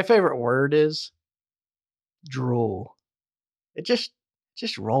you know what my favorite word is? Drool. It just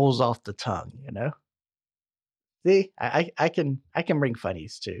rolls off the tongue, See, I can bring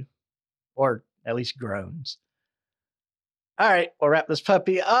funnies too, or at least groans. All right, we'll wrap this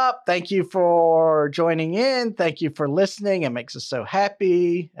puppy up. Thank you for joining in. Thank you for listening. It makes us so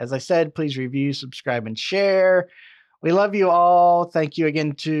happy. As I said, please review, subscribe, and share. We love you all. Thank you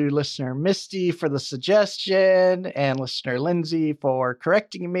again to listener Misty for the suggestion and listener Lindsay for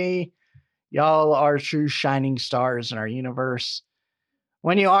correcting me. Y'all are true shining stars in our universe.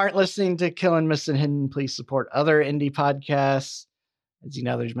 When you aren't listening to Killin' Missing Hidden, please support other indie podcasts. As you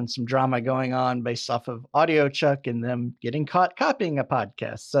know, there's been some drama going on based off of Audio Chuck and them getting caught copying a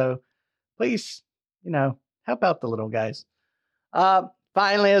podcast. So please, help out the little guys.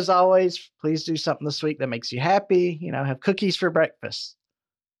 Finally, as always, please do something this week that makes you happy. Have cookies for breakfast.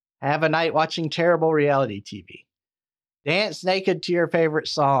 Have a night watching terrible reality TV. Dance naked to your favorite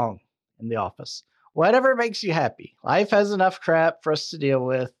song in the office. Whatever makes you happy. Life has enough crap for us to deal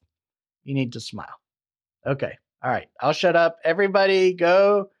with. You need to smile. Okay. All right. I'll shut up. Everybody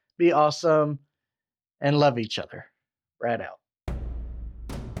go be awesome and love each other. Right out.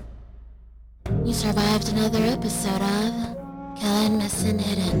 You survived another episode of Killin' Missing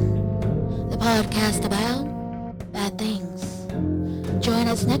Hidden, the podcast about bad things. Join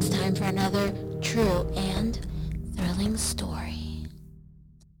us next time for another true and thrilling story.